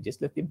of the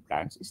legislative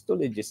branch is to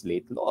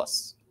legislate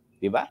laws.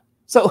 Di ba?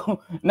 So,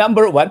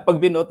 number one, pag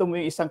binoto mo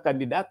yung isang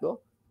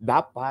kandidato,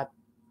 dapat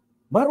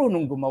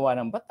marunong gumawa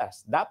ng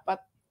batas.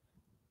 Dapat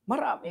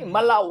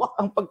malawak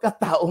ang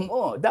pagkatao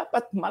mo.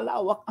 Dapat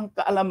malawak ang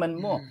kaalaman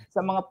mo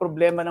sa mga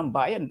problema ng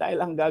bayan dahil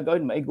ang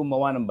gagawin mo ay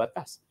gumawa ng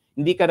batas.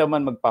 Hindi ka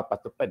naman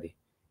magpapatupad eh.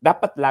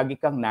 Dapat lagi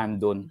kang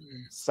nandun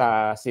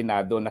sa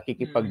Senado,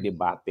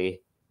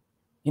 nakikipagdebate.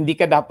 Hindi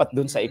ka dapat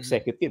dun sa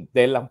executive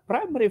dahil ang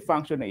primary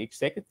function ng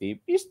executive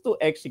is to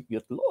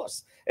execute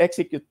laws,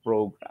 execute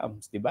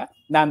programs, di ba?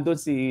 Nandun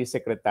si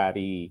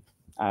Secretary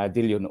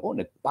De Leon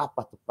noon,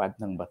 nagpapatupad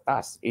ng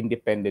batas.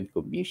 Independent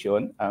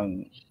Commission,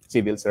 ang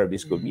Civil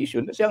Service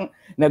Commission, na siyang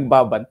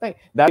nagbabantay.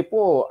 Dahil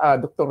po,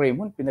 Dr.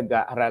 Reymund,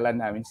 pinag-aaralan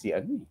namin si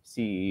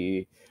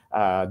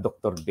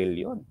Dr. De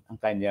Leon, ang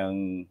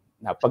kanyang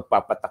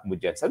pagpapatakbo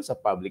dyan sa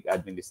public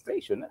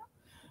administration.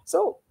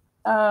 So,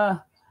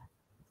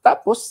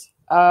 tapos,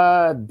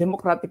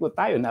 demokratiko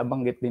tayo,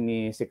 nabanggit din ni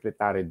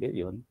Secretary De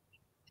Leon,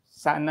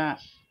 sana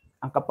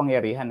ang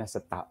kapangyarihan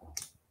nasa tao.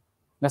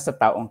 Nasa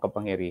tao ang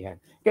kapangyarihan.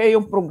 Kaya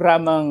yung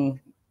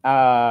programang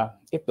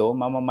ito,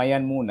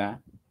 Mamamayan Muna,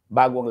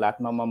 bago ang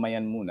lahat,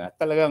 Mamamayan Muna,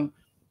 talagang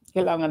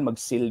kailangan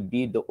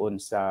magsilbi doon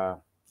sa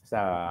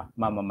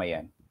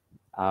mamamayan.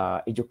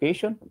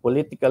 Education,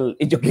 political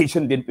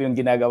education din po yung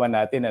ginagawa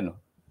natin.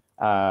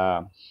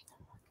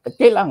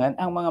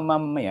 Kailangan ang mga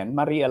mamamayan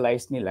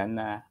ma-realize nila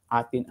na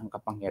atin ang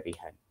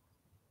kapangyarihan.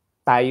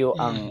 Tayo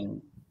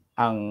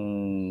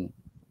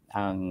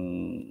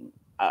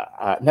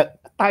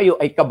tayo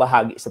ay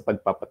kabahagi sa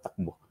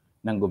pagpapatakbo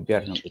ng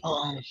gobyernong ito.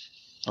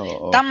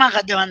 Oo. Tama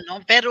ka doon,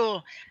 no?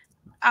 Pero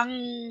ang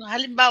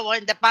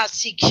halimbawa in the past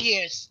 6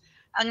 years,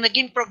 ang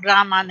naging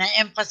programa na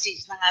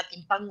emphasis ng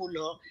ating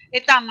Pangulo,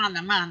 tama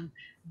naman,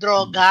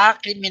 droga,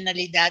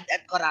 kriminalidad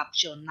at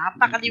corruption.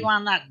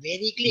 Napakaliwanag,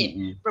 very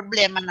clear,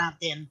 problema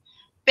natin.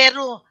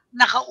 Pero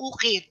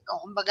nakaukit,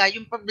 o kumbaga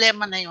yung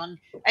problema na yon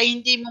ay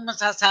hindi mo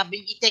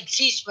masasabing it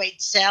exists by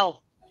itself.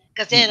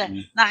 Kasi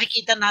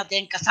nakikita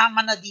natin, kasama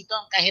na dito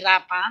ang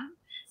kahirapan,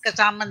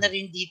 kasama na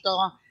rin dito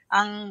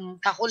ang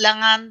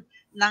kakulangan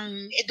ng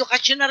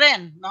edukasyon na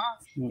rin, no?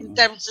 In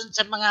terms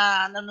sa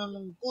mga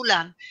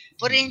nanunungkulan.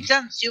 For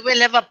instance, you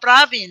will have a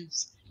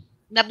province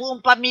na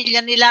buong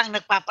pamilya nila ang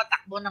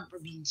nagpapatakbo ng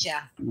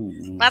probinsya.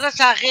 Para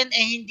sa akin,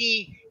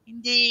 hindi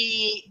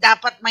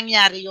dapat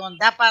mangyari yon.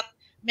 Dapat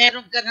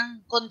meron ka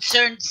ng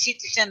concerned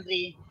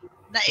citizenry,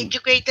 na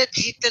educated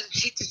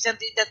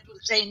citizenry that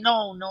will say,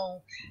 no,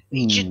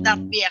 it should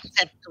not be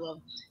acceptable.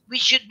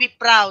 We should be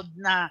proud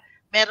na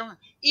merong,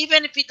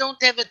 even if we don't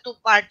have a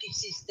two-party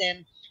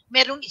system,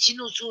 merong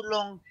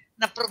isinusulong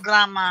na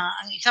programa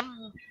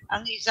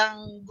ang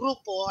isang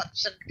grupo at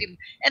isang team.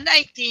 And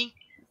I think,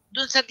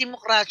 dun sa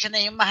demokrasya na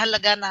yung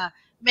mahalaga na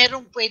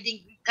merong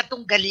pwedeng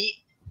katunggali,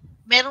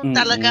 merong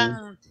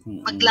talagang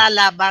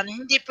maglalaban.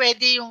 Hindi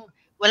pwede yung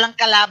walang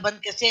kalaban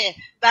kasi.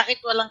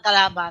 Bakit walang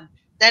kalaban?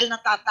 Dahil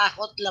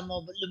natatakot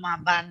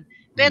lumaban.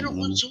 Pero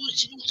kung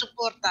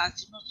sinusuportahan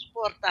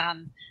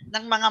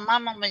ng mga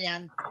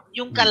mamamayan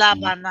yung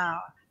kalaban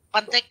na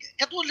pantay,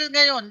 katulad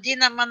ngayon, hindi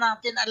naman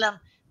natin alam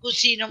kung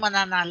sino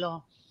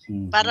mananalo.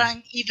 Parang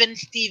even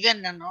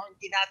Steven,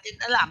 hindi natin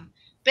alam.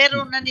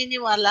 Pero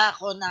naniniwala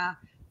ako na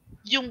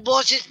yung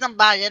boses ng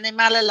bayan ay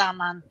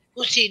malalaman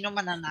kung sino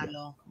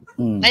mananalo.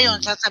 Ngayon,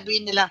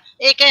 sasabihin nila,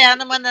 kaya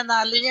naman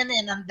nanalo yan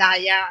ng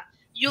daya.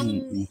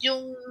 Yung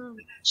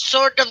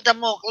sword of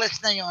Damocles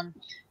na yon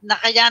na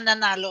kaya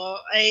nanalo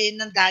ay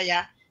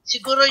nandaya,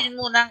 siguro yun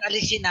muna ang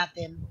alisin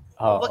natin.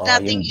 Huwag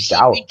nating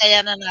isipin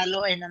kaya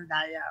nanalo ay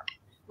nandaya.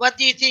 What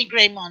do you think,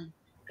 Reymund?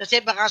 Kasi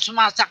baka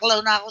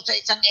sumasaklaw na ako sa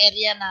isang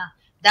area na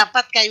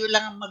dapat kayo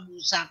lang ang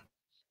mag-usap.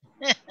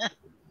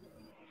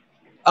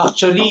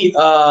 Actually,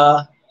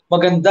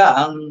 maganda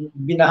ang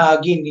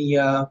binahagi ni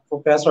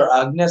Professor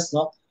Agnes,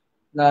 no?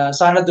 Na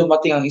sana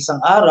dumating ang isang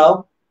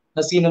araw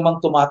na sino mang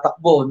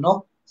tumatakbo,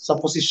 no, sa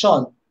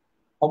posisyon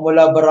o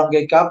mula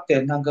barangay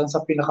captain hanggang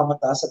sa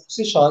pinakamataas sa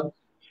posisyon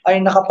ay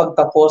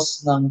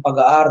nakapagtapos ng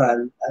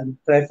pag-aaral and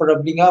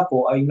preferably nga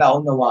po ay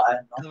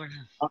naunawaan, no,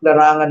 ang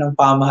larangan ng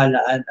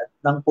pamahalaan at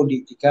ng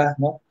politika,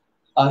 no.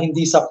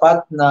 Hindi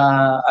sapat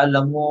na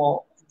alam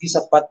mo, hindi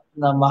sapat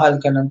na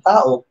mahal ka ng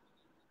tao,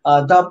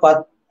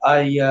 dapat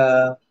ay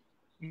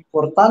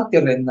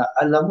importante rin na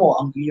alam mo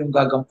ang iyong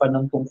gagampan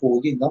ng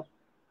tungkulin, no.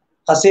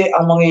 Kasi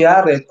ang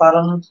mangyayari,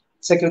 parang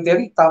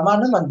secretary, tama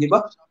naman, di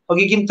ba?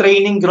 Pagiging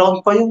training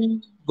ground pa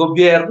yung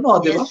gobyerno,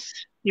 di ba?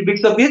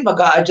 Ibig sabihin,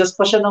 mag-a-adjust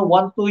pa siya ng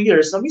 1-2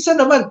 years. Na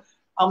minsan naman,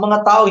 ang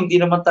mga tao, hindi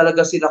naman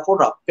talaga sila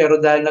corrupt, pero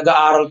dahil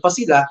nag-aaral pa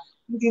sila,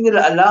 hindi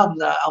nila alam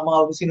na ang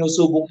mga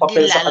sinusubong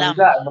papel sa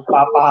kanila,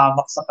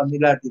 magpapahamak sa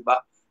kanila, di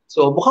ba?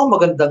 So, mukhang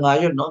maganda nga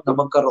yun, no? Na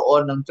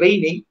magkaroon ng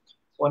training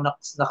o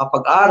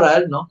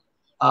nakapag-aral, no?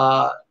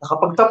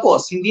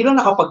 Nakapagtapos. Hindi lang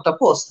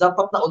nakapagtapos,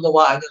 dapat na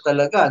unawaan niya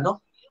talaga,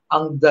 no?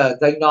 Ang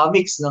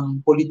dynamics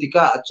ng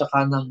politika at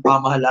saka ng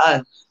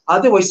pamahalaan.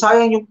 Otherwise,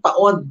 sayang yung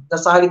taon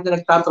na sa halip na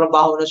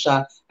nagtatrabaho na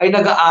siya, ay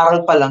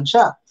nag-aaral pa lang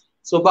siya.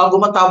 So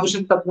bago matapos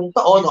yung 3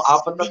 taon o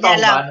 4 na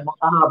taon na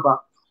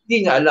makahaba,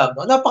 hindi niya alam.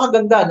 No?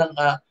 Napakaganda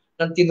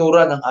ng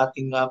tinura ng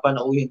ating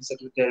panauhin,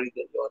 Secretary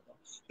De Leon.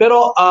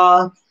 Pero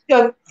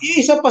Yan,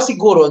 isa pa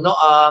siguro, no,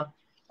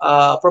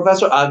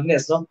 Professor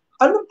Agnes, no,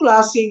 anong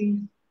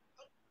klaseng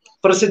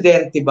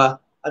presidente ba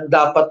ang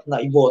dapat na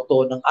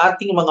iboto ng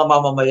ating mga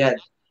mamamayan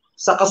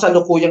sa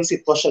kasalukuyang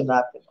sitwasyon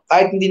natin?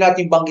 Kahit hindi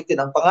natin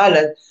banggitin ang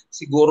pangalan,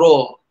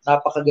 siguro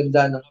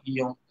napakaganda ng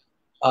iyong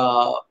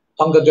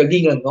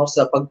panggagalingan, no,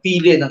 sa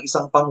pagpili ng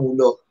isang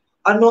pangulo.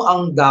 Ano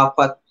ang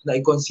dapat na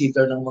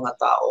i-consider ng mga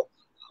tao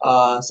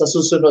sa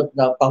susunod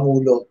na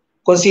pangulo?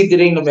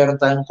 Considering na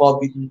meron tayong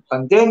COVID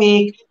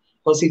pandemic,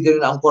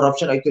 considering na ang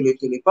corruption ay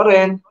tuloy-tuloy pa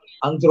rin,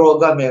 ang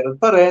droga meron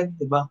pa rin,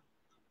 di ba?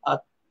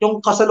 At yung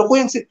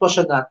kasalukuyang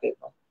sitwasyon natin,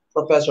 no?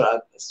 Professor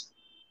Agnes.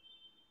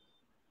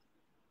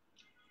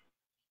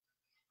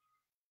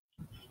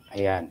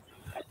 Ayan.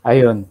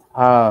 Ayun.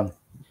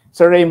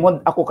 Sir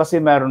Reymund, ako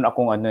kasi meron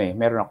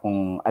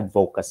akong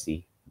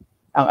advocacy.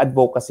 Ang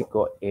advocacy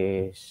ko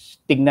is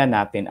tignan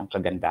natin ang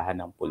kagandahan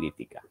ng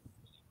politika,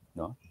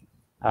 no?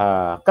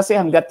 Kasi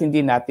hangga't hindi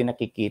natin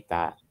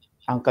nakikita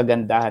ang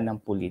kagandahan ng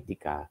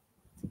politika,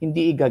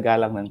 hindi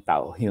igagalang ng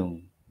tao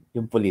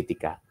yung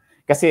politika.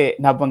 Kasi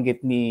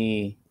nabanggit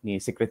ni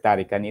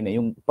Secretary kanina,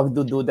 yung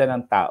pagdududa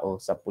ng tao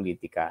sa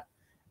politika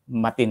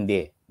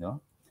matindi,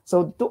 no?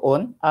 So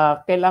doon,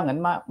 kailangan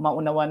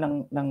maunawa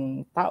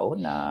ng tao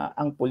na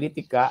ang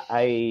politika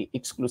ay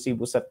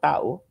eksklusibo sa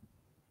tao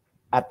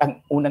at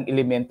ang unang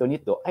elemento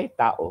nito ay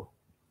tao.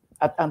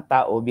 At ang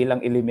tao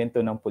bilang elemento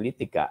ng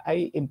politika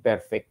ay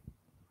imperfect.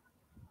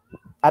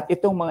 At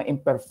itong mga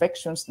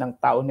imperfections ng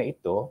tao na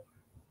ito,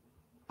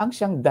 ang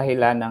siyang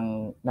dahilan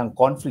ng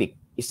conflict,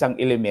 isang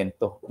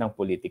elemento ng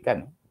politika.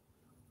 No?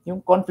 Yung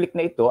conflict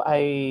na ito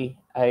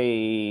ay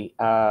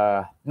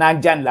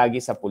nandyan lagi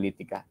sa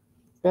politika.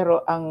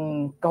 Pero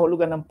ang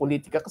kahulugan ng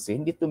politika kasi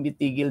hindi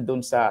tumitigil doon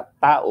sa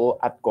tao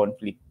at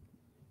conflict.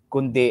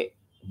 Kundi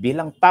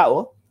bilang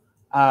tao,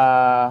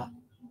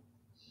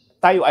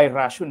 tayo ay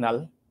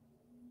rational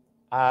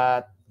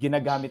at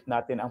ginagamit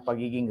natin ang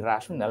pagiging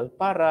rational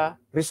para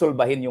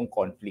resolbahin yung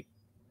conflict.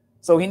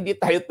 So hindi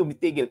tayo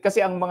tumitigil.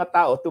 Kasi ang mga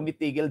tao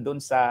tumitigil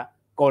doon sa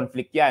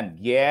conflict yan.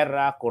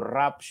 Giyera,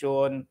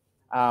 corruption,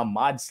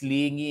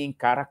 mudslinging,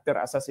 character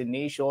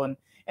assassination,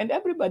 and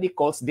everybody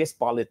calls this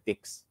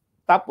politics.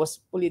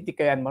 Tapos,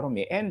 politika yan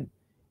marumi. And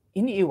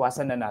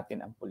iniiwasan na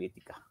natin ang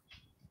politika.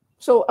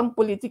 So, ang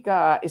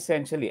politika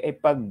essentially ay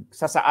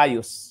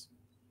pagsasaayos,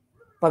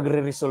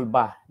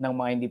 pagre-resolba ng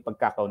mga hindi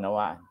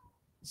pagkakaunawaan.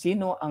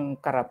 Sino ang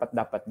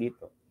karapat-dapat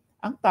dito?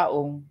 Ang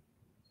taong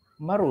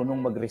marunong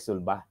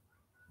magresolba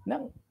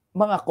ng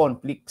mga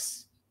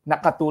conflicts na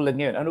katulad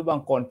ngayon. Ano ba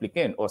ang conflict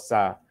ngayon? O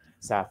sa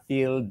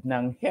field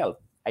ng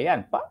health.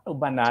 Ayan, paano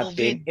ba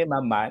natin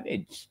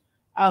i-manage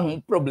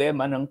ang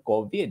problema ng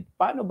COVID?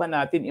 Paano ba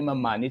natin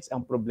i-manage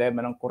ang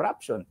problema ng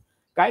corruption?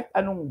 Kahit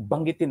anong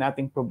banggitin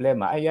nating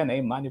problema, ayan ay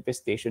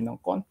manifestation ng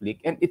conflict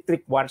and it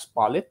requires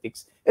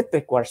politics, it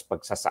requires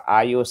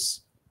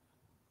pagsasaayos.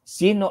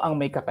 Sino ang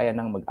may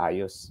kakayanang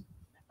mag-ayos?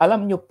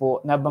 Alam nyo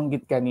po,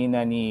 nabanggit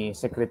kanina ni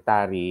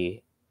Secretary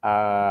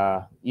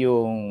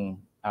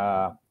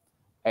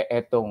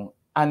etong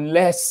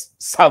unless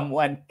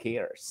someone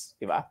cares.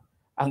 Diba?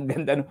 Ang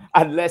ganda nun,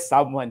 unless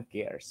someone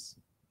cares.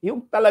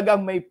 Yung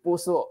talagang may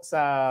puso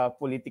sa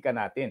politika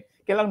natin.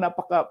 Kailang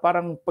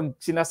parang pag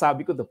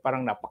sinasabi ko to,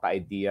 parang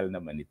napaka-ideal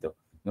naman ito,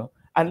 no?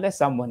 Unless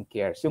someone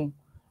cares. Yung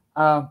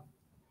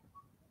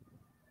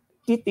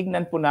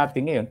titignan po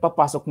natin ngayon,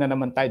 papasok na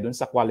naman tayo dun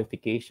sa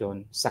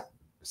qualification,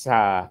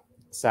 sa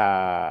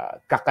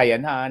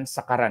kakayanan,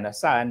 sa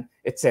karanasan,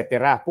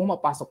 etc.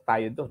 Pumapasok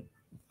tayo dun.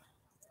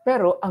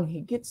 Pero ang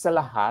higit sa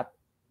lahat,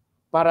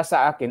 para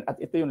sa akin, at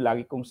ito yung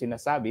lagi kong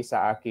sinasabi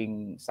sa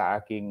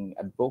aking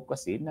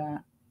advocacy,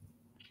 na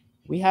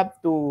we have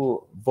to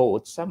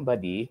vote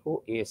somebody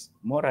who is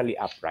morally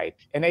upright.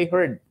 And I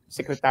heard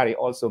Secretary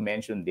also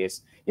mention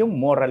this, yung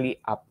morally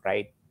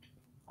upright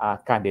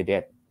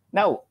candidate.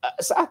 Now,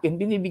 sa akin,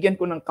 binibigyan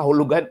ko ng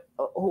kahulugan,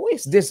 who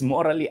is this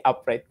morally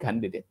upright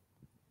candidate?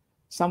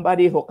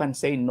 Somebody who can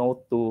say no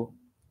to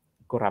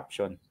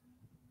corruption.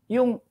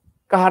 Yung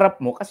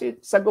kaharap mo, kasi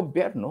sa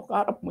gobyerno,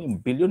 kaharap mo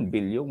yung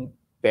bilyon-bilyong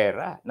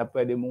pera na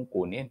pwede mong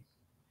kunin.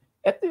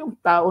 Ito yung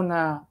tao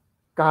na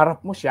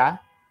kaharap mo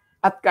siya,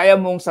 at kaya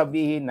mong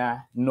sabihin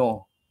na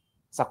no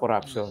sa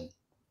corruption.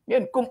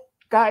 Yan, kung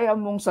kaya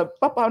mong sabihin,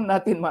 paano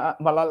natin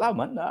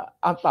malalaman na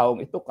ang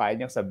taong ito kaya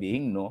niyang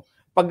sabihin no?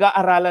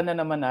 Pag-aaralan na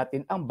naman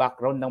natin ang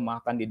background ng mga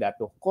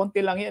kandidato. Konti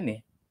lang yan eh.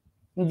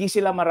 Hindi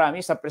sila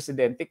marami sa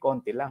presidente,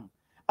 konti lang.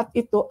 At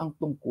ito ang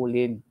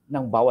tungkulin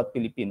ng bawat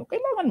Pilipino.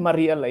 Kailangan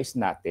ma-realize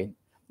natin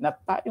na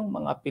tayong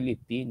mga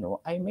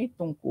Pilipino ay may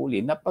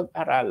tungkulin na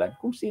pag-aralan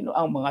kung sino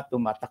ang mga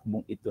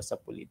tumatakbong ito sa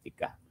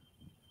politika.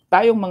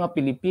 Tayong mga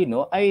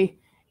Pilipino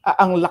ay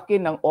ang laki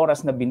ng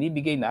oras na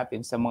binibigay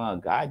natin sa mga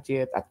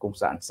gadget at kung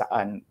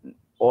saan-saan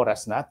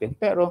oras natin.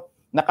 Pero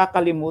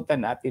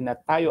nakakalimutan natin na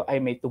tayo ay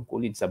may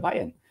tungkulin sa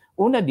bayan.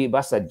 Una, di ba,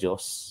 sa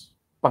Diyos.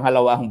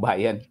 Pangalawa, ang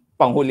bayan.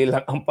 Panghuli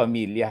lang ang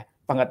pamilya.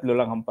 Pangatlo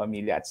lang ang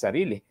pamilya at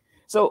sarili.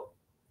 So,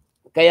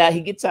 kaya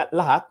higit sa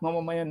lahat,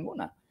 mamamayan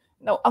muna.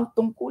 Now, ang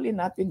tungkulin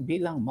natin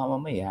bilang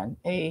mamamayan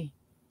ay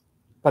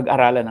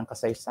pag-aralan ng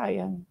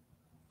kasaysayan,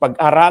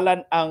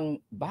 pag-aralan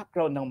ang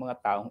background ng mga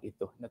taong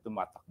ito na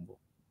tumatakbo.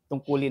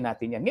 Tungkulin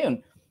natin yan. Ngayon,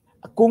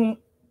 kung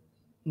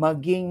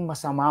maging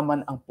masama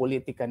man ang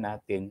politika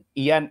natin,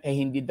 iyan ay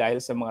hindi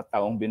dahil sa mga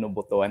taong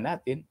binubotohan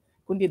natin,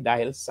 kundi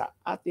dahil sa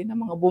atin na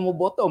mga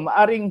bumuboto.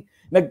 Maaring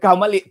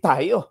nagkamali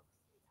tayo.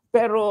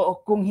 Pero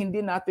kung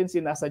hindi natin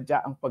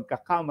sinasadya ang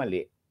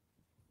pagkakamali,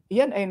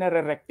 iyan ay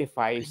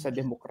nare-rectify sa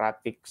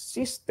democratic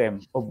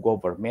system of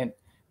government.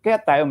 Kaya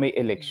tayo may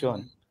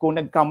election. Kung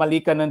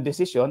nagkamali ka ng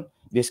desisyon,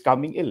 this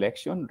coming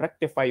election,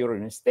 rectify your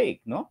mistake,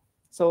 no?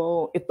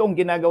 So, itong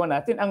ginagawa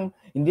natin,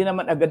 hindi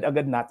naman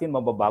agad-agad natin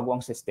mababago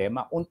ang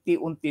sistema.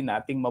 Unti-unti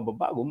nating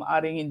mababago.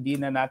 Maaring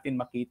hindi na natin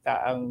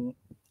makita ang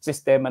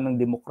sistema ng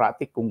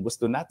democratic kung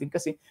gusto natin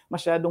kasi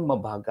masyadong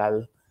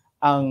mabagal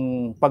ang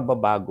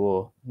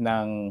pagbabago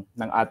ng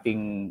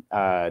ating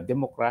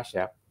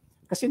demokrasya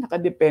kasi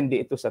nakadepende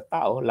ito sa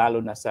tao,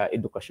 lalo na sa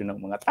edukasyon ng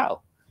mga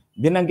tao.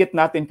 Binanggit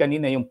natin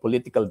kanina yung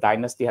political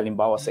dynasty,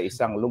 halimbawa sa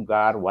isang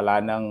lugar,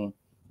 wala nang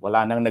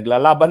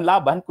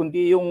naglalaban-laban,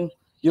 kundi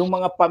yung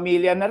mga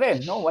pamilya na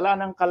rin, no? Wala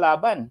nang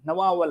kalaban,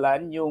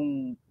 nawawalan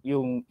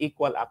yung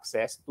equal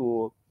access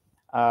to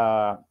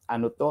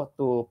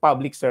to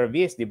public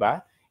service, di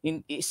ba?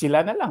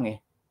 Sila na lang eh.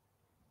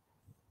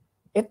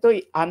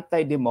 Ito'y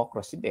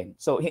anti-democracy din.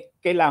 So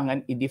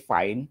kailangan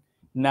i-define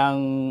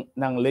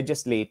ng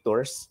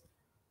legislators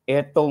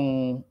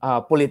etong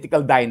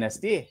political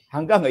dynasty.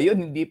 Hanggang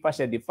ngayon hindi pa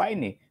siya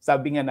define eh.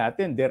 Sabi nga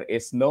natin, there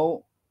is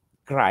no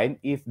crime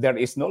if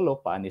there is no law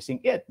punishing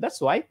it.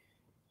 That's why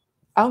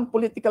ang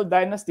political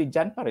dynasty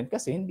dyan pa rin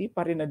kasi hindi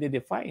pa rin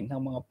na-define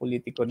ng mga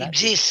politiko natin.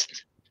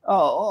 Exist.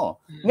 Oo.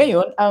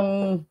 Ngayon,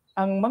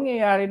 ang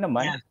mangyayari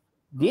naman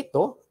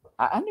dito,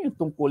 ano yung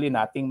tungkulin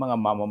nating mga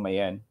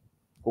mamamayan?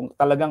 Kung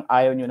talagang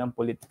ayaw nyo ng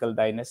political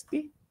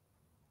dynasty,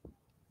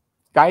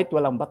 kahit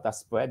walang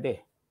batas, pwede.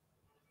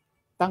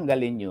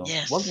 Tanggalin nyo.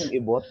 Huwag nyo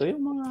iboto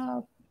yung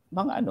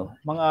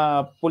mga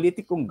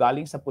politikong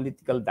galing sa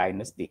political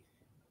dynasty.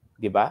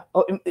 Di ba?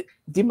 O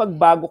di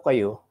magbago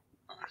kayo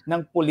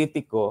ng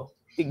politiko,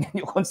 tignan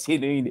nyo kung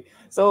sino yun.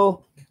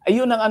 So,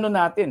 ayun ang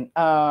natin.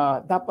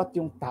 Dapat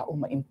yung tao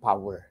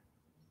ma-empower.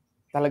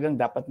 Talagang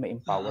dapat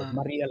ma-empower.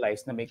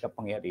 Ma-realize na may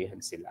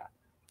kapangyarihan sila.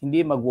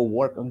 Hindi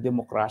magwo-work ang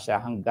demokrasya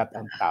hanggat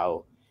ang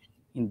tao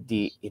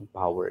hindi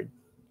empowered.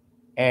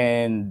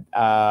 And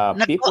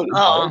people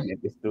empowerment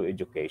is through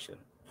education.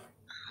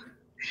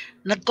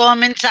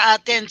 Nag-comment sa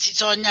atin si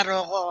Sonia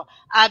Rocco,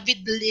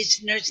 avid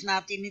listeners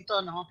natin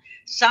ito, no?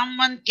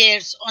 Someone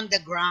cares on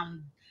the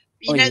ground.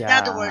 In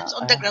other words,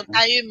 on the ground,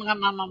 tayo yung mga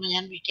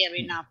mamamayan, we care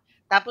enough.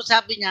 Tapos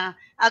sabi niya,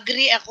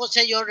 agree ako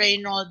sa iyo,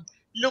 Reynold,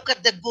 look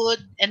at the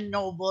good and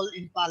noble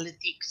in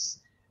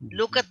politics.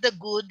 Look at the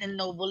good and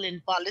noble in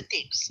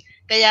politics.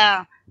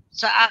 Kaya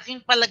sa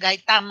aking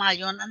palagay, tama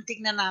yon. Ang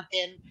tingnan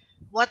natin,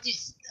 who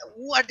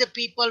are the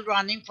people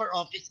running for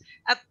office?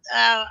 At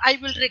I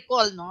will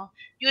recall, no?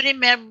 You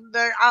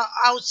remember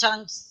Aung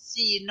San Suu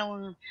Kyi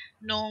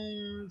nung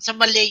sa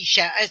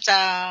Malaysia, sa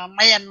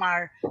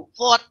Myanmar,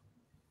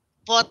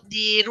 fought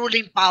the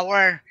ruling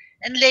power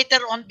and later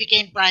on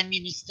became prime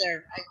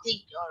minister, I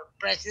think, or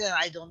president,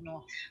 I don't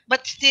know.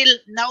 But still,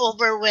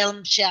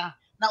 na-overwhelm siya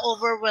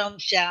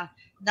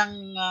ng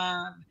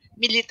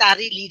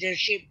military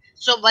leadership.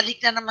 So balik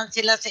na naman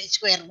sila sa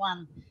square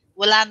one.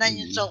 Wala na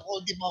yung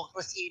so-called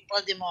democracy,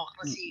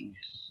 pro-democracy.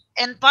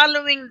 And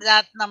following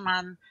that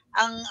naman,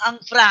 ang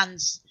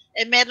France,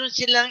 meron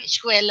silang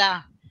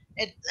eskwela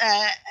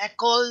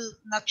called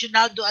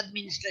National de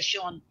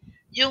Administration.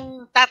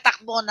 Yung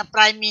tatakbo na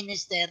prime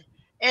minister,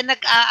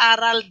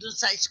 nag-aaral dun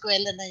sa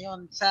eskwela na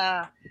yon,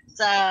 sa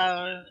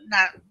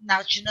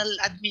National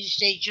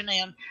Administration na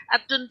yon.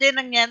 At dun din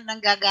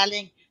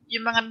nanggagaling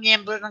yung mga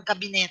miyembro ng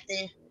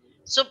kabinete.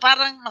 So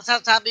parang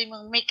masasabi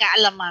mong may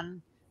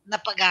kaalaman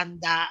na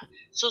paghanda.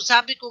 So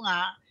sabi ko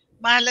nga,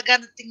 mahalaga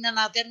na tingnan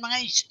natin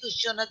mga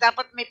institusyon na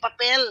dapat may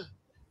papel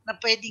na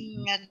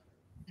pwedeng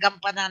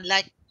gampanan.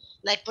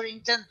 Like for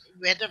instance,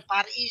 whether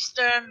Far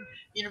Eastern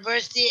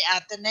University,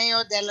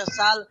 Ateneo, De La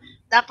Salle,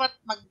 dapat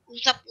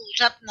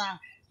mag-usap-usap na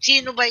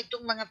sino ba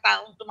itong mga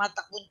taong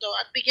tumatakbo to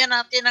at bigyan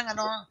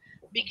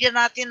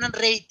natin ng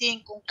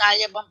rating kung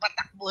kaya bang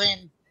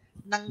patakbuhin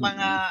ng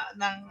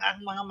ang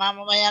mga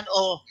mamamayan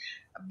o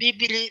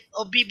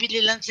bibili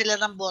lang sila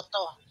ng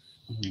boto.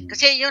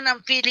 Kasi yun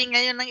ang feeling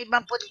ngayon ng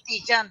ibang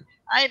politician.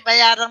 Ay,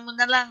 bayaran mo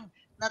na lang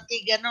na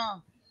tig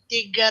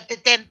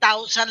 10,000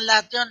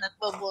 lahat yun at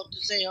boboto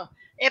sa'yo.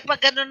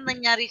 Pag ganun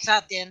nangyari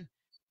sa atin,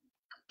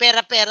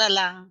 pera-pera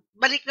lang,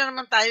 balik na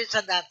naman tayo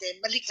sa dati.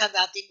 Balik sa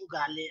dating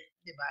ugali,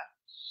 di ba?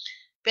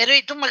 Pero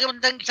itong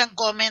magandang isang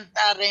comment,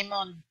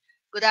 Raymond.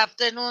 Good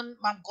afternoon,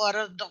 Ma'am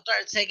Cora, Dr.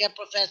 Arcega,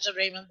 Professor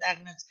Reymund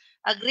Agnes.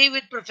 Agree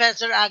with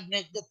Professor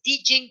Agnes that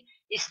teaching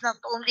is not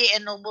only a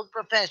noble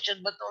profession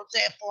but also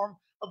a form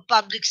of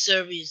public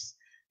service.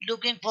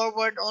 Looking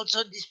forward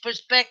also this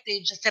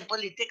perspective as a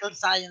political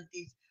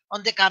scientist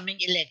on the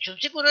coming election.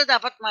 Siguro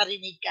dapat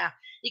marinig ka.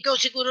 Ikaw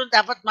siguro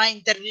dapat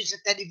ma-interview sa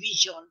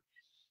television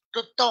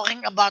to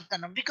talking about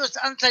because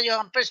ang sa'yo,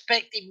 ang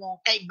perspective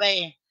mo, kaiba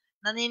eh.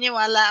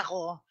 Naniniwala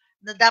ako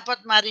na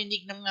dapat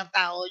marinig ng mga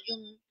tao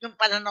yung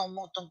pananaw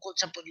mo tungkol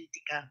sa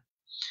politika.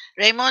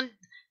 Raymond,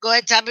 go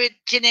ahead. Sabi,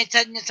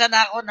 sinesan niyo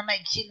sana ako na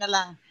maiksi na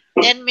lang.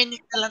 10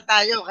 minutes na lang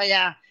tayo,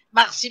 kaya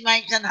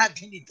maximize na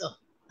natin ito.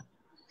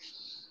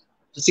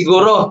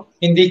 Siguro,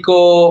 hindi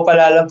ko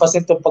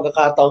palalampasin itong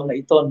pagkakataon na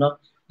ito, no?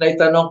 Na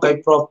itanong kay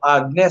Prof.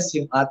 Agnes,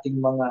 yung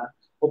ating mga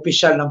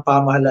opisyal ng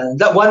pamahalaan.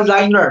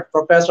 One-liner,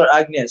 Professor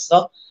Agnes,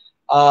 no?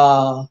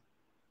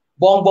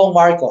 Bongbong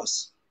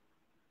Marcos.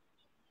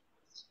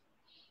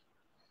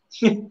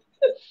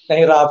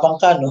 Nahirapan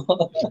ka, no?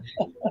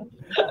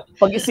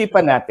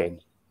 Pag-isipan natin.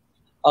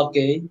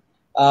 Okay.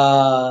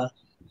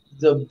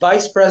 The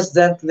Vice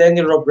President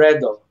Leni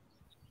Robredo.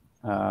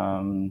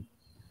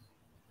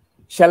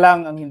 Siya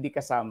lang ang hindi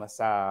kasama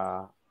sa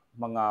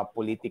mga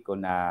politiko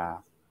na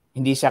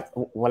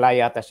wala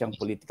yata siyang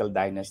political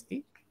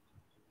dynasty.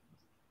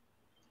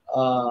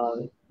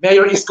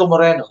 Mayor Isko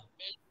Moreno.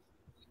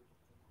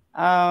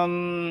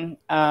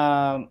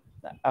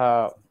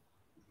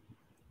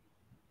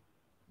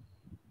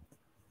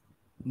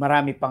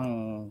 Marami pang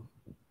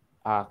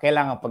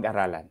kailangan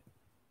pag-aralan.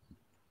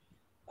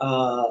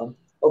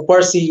 Of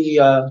course, si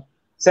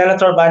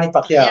Senator Manny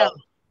Pacquiao.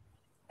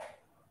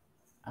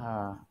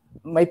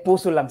 May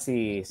puso lang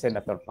si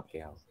Senator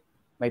Pacquiao.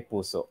 May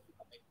puso.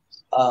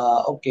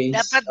 Okay.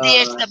 Dapat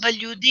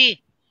DSWD.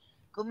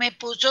 Kung may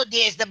puso,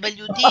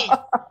 DSWD.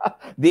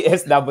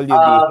 DSWD.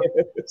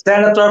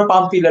 Senator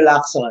Pampilo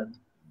Lacson.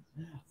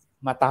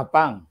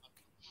 Matapang.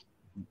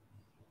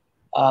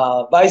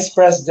 Vice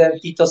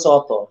President Tito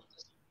Soto.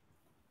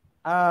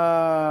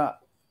 Ano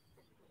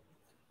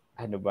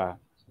ba?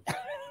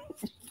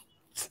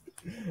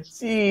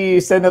 Si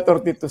Senator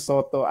Tito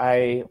Soto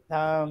ay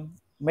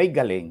may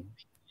galing.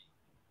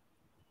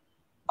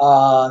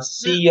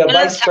 Si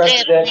Vice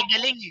President may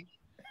galing.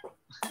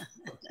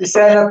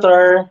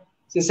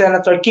 si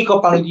Senator Kiko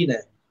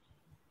Pangilinan.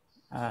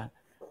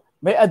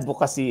 May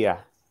advokasya.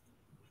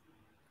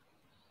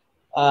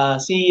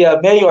 Si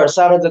Mayor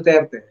Sara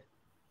Duterte.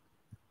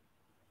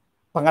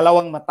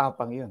 Pangalawang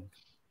matapang 'yun.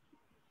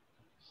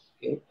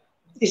 Okay.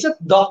 Is it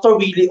Dr.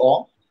 Willie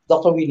Ong?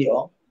 Dr. Willie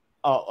Ong?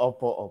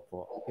 Opo.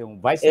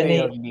 Yung Vice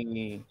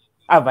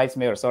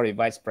Mayor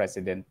Vice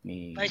President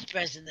ni Vice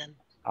President.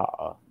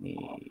 Ni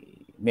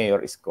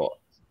Mayor Isko.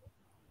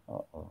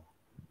 Oo.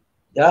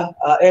 Yeah,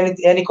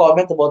 any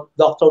comment about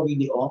Dr.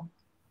 Willie Ong?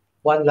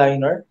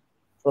 One-liner,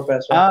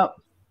 Professor?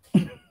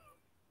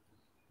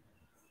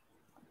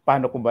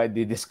 Paano ko ba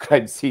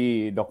i-describe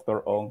si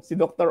Dr. Ong? Si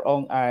Dr.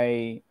 Ong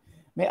ay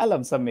may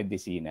alam sa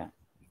medisina,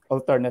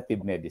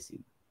 alternative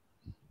medicine.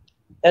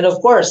 And of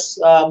course,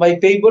 my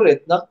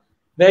favorite, no?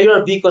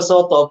 Mayor Vico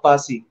Soto of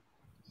Pasig.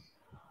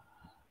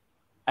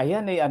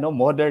 Ayan ay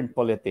modern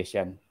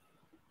politician.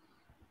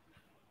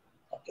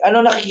 Ano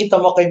nakikita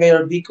mo kay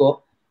Mayor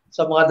Vico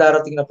sa mga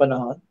darating na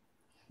panahon?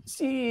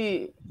 Si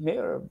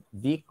Mayor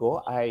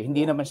Vico ay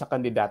hindi naman siya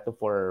kandidato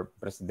for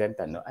president,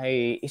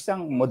 ay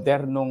isang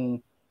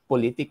modernong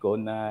politiko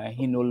na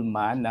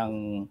hinulma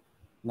ng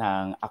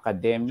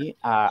academy,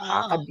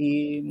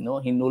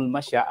 no, hinulma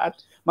siya at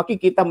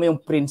makikita mo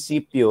yung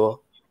prinsipyo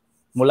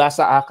mula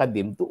sa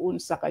academe doon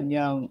sa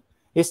kanyang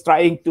he's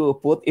trying to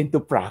put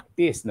into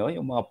practice, no,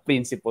 yung mga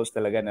principles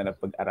talaga na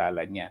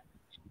napag-aralan niya.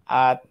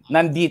 At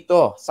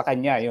nandito sa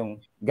kanya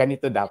yung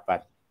ganito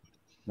dapat,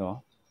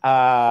 no?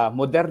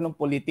 Modernong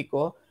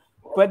politiko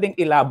pwedeng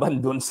ilaban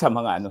doon sa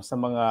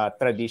mga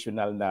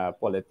traditional na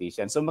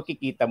politicians. So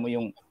makikita mo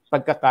yung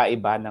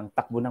pagkakaiba ng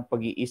takbo ng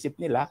pag-iisip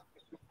nila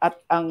at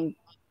ang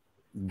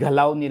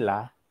galaw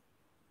nila.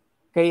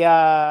 Kaya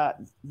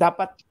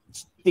dapat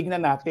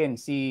tignan natin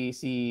si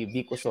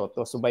Vico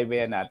Soto,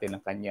 subaybayan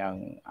natin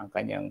ang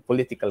kanyang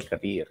political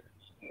career.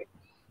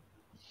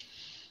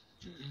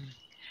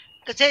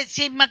 Kasi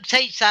si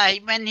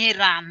Magsaysay, when he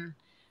ran,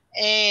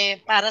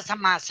 para sa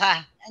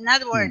masa. In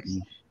other words,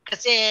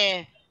 kasi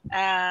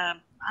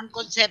ang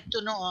konsepto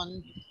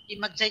noon, di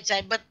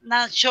Magsaysay, but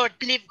na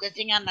short-lived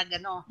kasi nga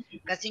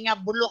kasi nga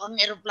bulok ang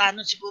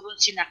eroplano siguro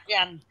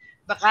sinakyan.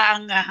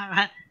 Baka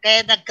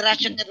kaya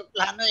nag-crash ang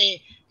eroplano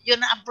yun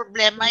ang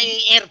problema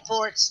Air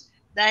Force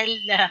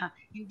dahil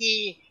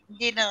hindi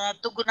na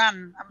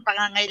tugunan ang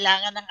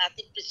pangangailangan ng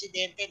ating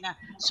presidente na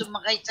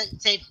sumakay sa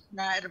safe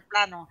na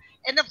eroplano.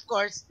 And of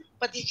course,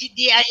 pati si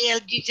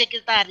DILG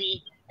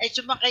Secretary ay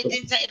sumakay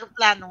din sa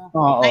eroplano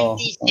na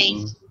hindi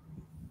safe.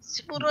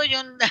 Siguro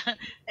yun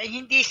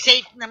hindi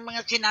safe ng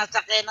mga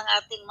sinasakay ng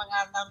ating mga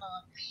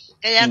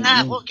Kaya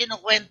nga ako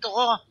kinukwento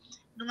ko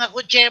nung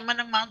ako chairman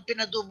ng Mount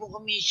Pinadubo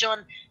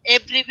Commission,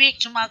 every week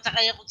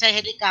sumasakay ako sa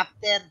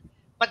helicopter.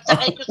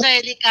 Pagsakay ko sa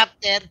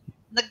helicopter,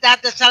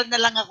 nagdadasal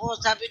na lang ako.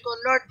 Sabi ko,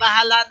 Lord,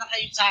 bahala na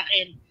kayo sa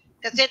akin.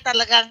 Kasi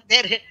talagang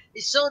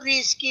it's so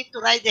risky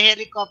to ride the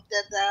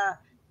helicopter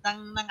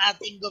ng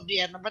ating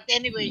gobyerno. But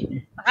anyway,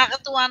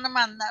 nakakatuwa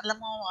naman. Alam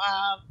mo,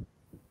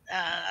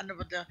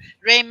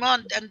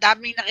 Raymond, ang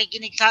daming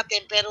nakikinig sa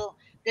atin, pero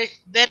there's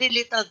very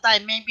little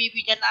time. Maybe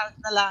we can ask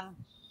na lang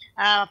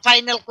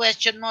final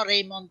question mo,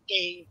 Raymond,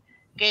 kay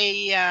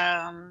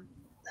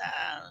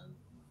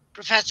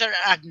Professor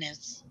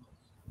Agnes.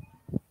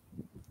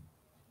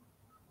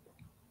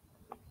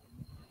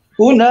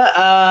 Una,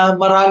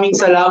 maraming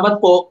salamat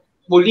po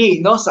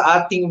muli no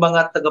sa ating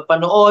mga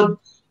tagapanood,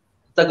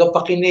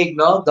 tagapakinig,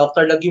 no?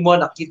 Dr.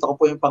 Lagimon, nakita ko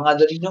po yung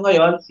pangalan ninyo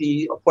ngayon,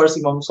 of course,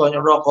 si Ma'am Sonia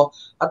Rocco,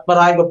 at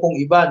marami pa pong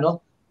iba, no?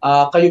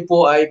 Kayo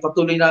po ay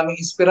patuloy naming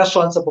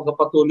inspirasyon sa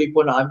pagpapatuloy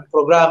po ng aming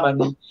programa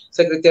ni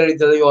Secretary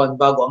De Leon,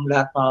 Bago ang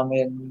Lahat,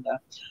 Mamamayan.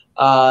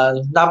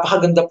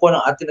 Napakaganda po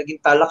ng ating naging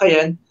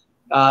talakayan.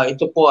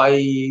 Ito po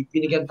ay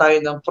binigyan tayo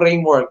ng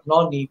framework,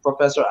 no, ni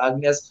Professor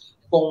Agnes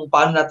kung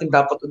paano natin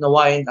dapat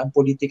unawain ang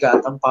politika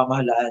at ang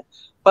pamahalaan.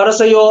 Para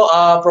sa iyo,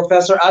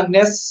 Professor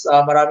Agnes,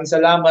 maraming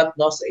salamat,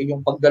 no, sa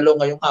iyong pagdalo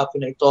ngayong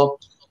hapon na ito.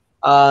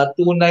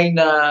 Tunay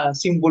na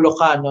simbolo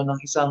ka, no, ng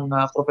isang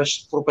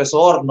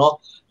profesor,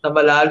 no, na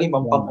malalim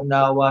ang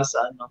pangunawa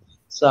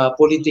sa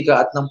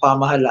politika at ng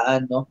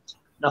pamahalaan, no.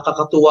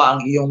 Nakakatuwa ang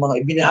iyong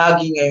mga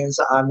ibinahagi ngayon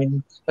sa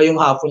amin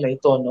ngayong hapon na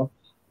ito, no.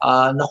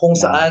 Na kung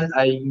saan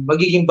ay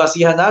magiging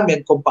basihan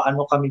namin kung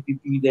paano kami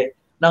pipili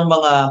ng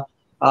mga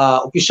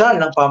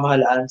opisyal ng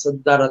pamahalaan sa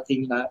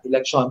darating na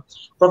eleksyon.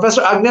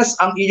 Professor Agnes,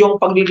 ang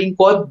iyong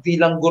paglilingkod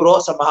bilang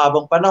guro sa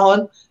mahabang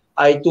panahon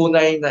ay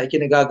tunay na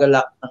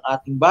ikinagagalak ng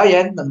ating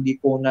bayan, ng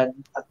lipunan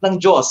at ng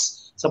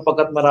Diyos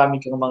sapagkat marami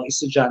kang mga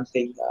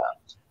estudyante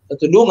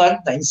natulungan,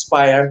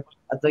 na-inspire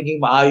at naging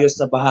maayos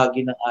na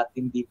bahagi ng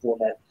ating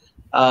lipunan.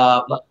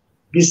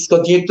 Please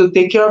continue to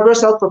take care of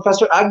yourself,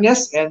 Professor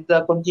Agnes, and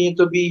continue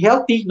to be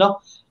healthy, no?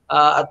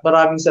 At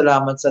maraming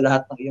salamat sa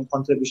lahat ng iyong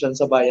contribution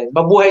sa bayan.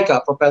 Mabuhay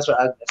ka, Professor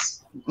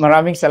Agnes.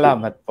 Maraming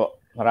salamat po.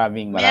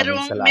 Maraming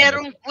salamat.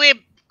 Merong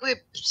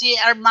quip si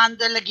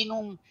Armando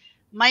Laginong.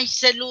 My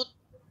salute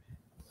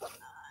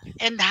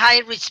and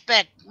high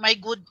respect, my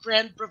good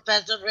friend,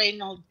 Professor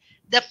Reynolds,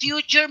 the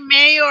future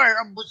mayor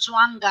of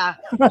Busuanga.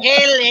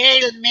 Hail,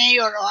 hail,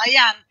 mayor. O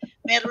ayan,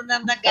 meron na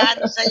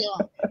nag-ano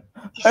sa'yo.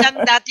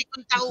 Isang dati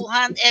kong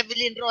tauhan,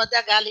 Evelyn Roda,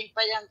 galing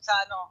pa yan sa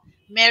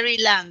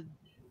Maryland.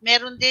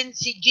 Meron din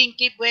si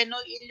Jinky Bueno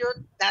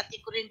Iliot, dati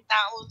ko rin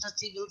tao sa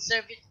civil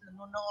service,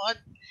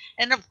 nanonood.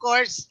 And of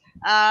course,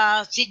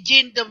 si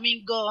Jean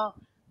Domingo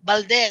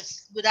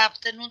Valdez. Good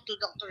afternoon to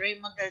Dr.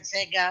 Reymund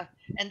Arcega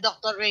and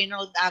Dr.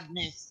 Reynald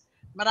Agnes.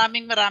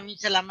 Maraming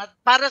salamat.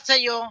 Para sa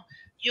iyo,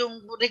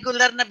 yung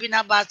regular na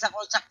binabasa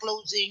ko sa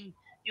closing,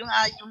 yung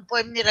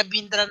poem ni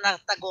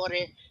Rabindranath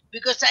Tagore,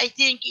 because I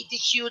think it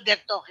is you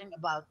they're talking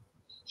about.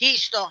 He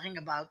is talking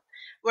about.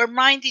 Where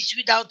mind is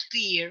without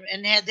fear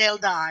and head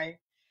held high,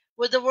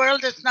 where the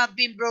world has not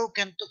been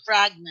broken to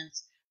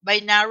fragments by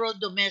narrow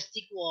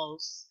domestic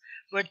walls,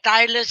 where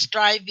tireless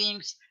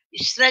strivings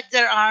stretch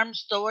their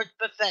arms toward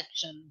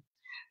perfection,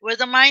 where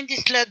the mind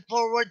is led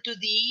forward to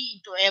thee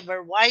into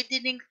ever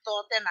widening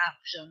thought and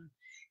action,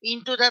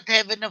 into that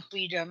heaven of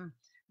freedom,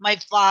 my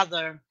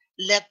Father,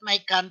 let my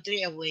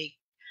country awake.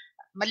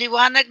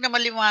 Maliwanag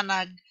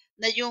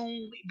na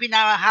yung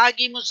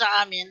binahagi mo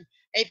sa amin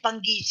ay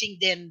panggising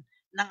din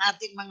ng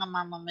ating mga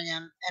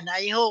mamamayan. And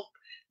I hope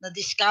na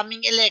this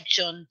coming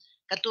election,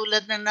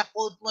 katulad na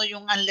na-quote mo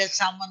yung unless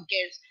someone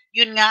cares,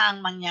 yun nga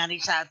ang mangyari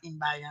sa ating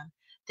bayan.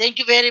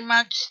 Thank you very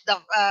much,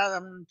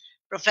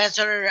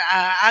 Professor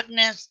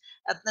Agnes,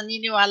 at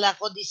naniniwala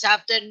ko this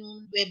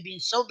afternoon we've been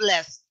so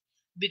blessed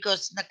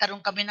because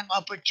nagkaroon kami ng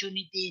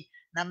opportunity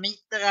na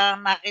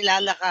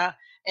makilala ka,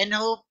 and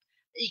hope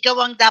ikaw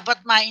ang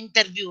dapat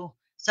ma-interview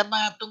sa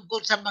mga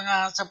tungkol sa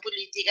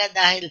politika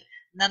dahil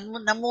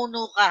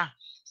namuno ka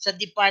sa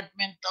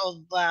Department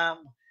of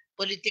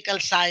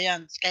Political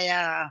Science,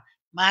 kaya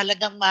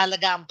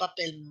mahalaga ang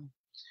papel mo.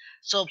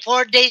 So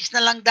 4 days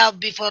na lang daw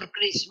before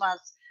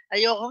Christmas.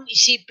 Ayokong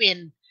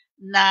isipin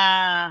na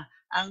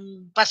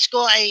ang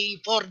Pasko ay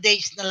 4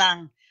 days na lang.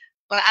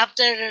 But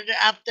after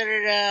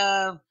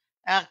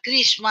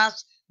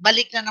Christmas,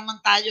 balik na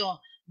naman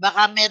tayo.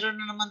 Baka meron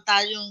na naman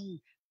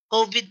tayong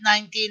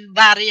COVID-19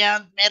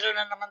 variant, meron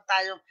na naman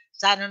tayo,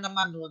 sana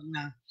naman huwag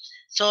na.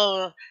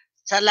 So,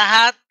 sa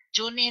lahat,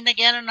 tune in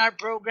again on our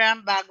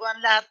program, Bago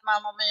ang Lahat,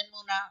 Mamamayan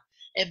muna,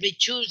 every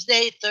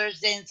Tuesday,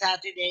 Thursday, and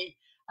Saturday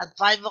at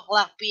 5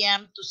 o'clock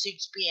p.m. to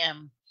 6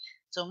 p.m.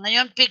 So,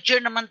 ngayon, picture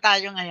naman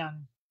tayo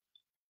ngayon.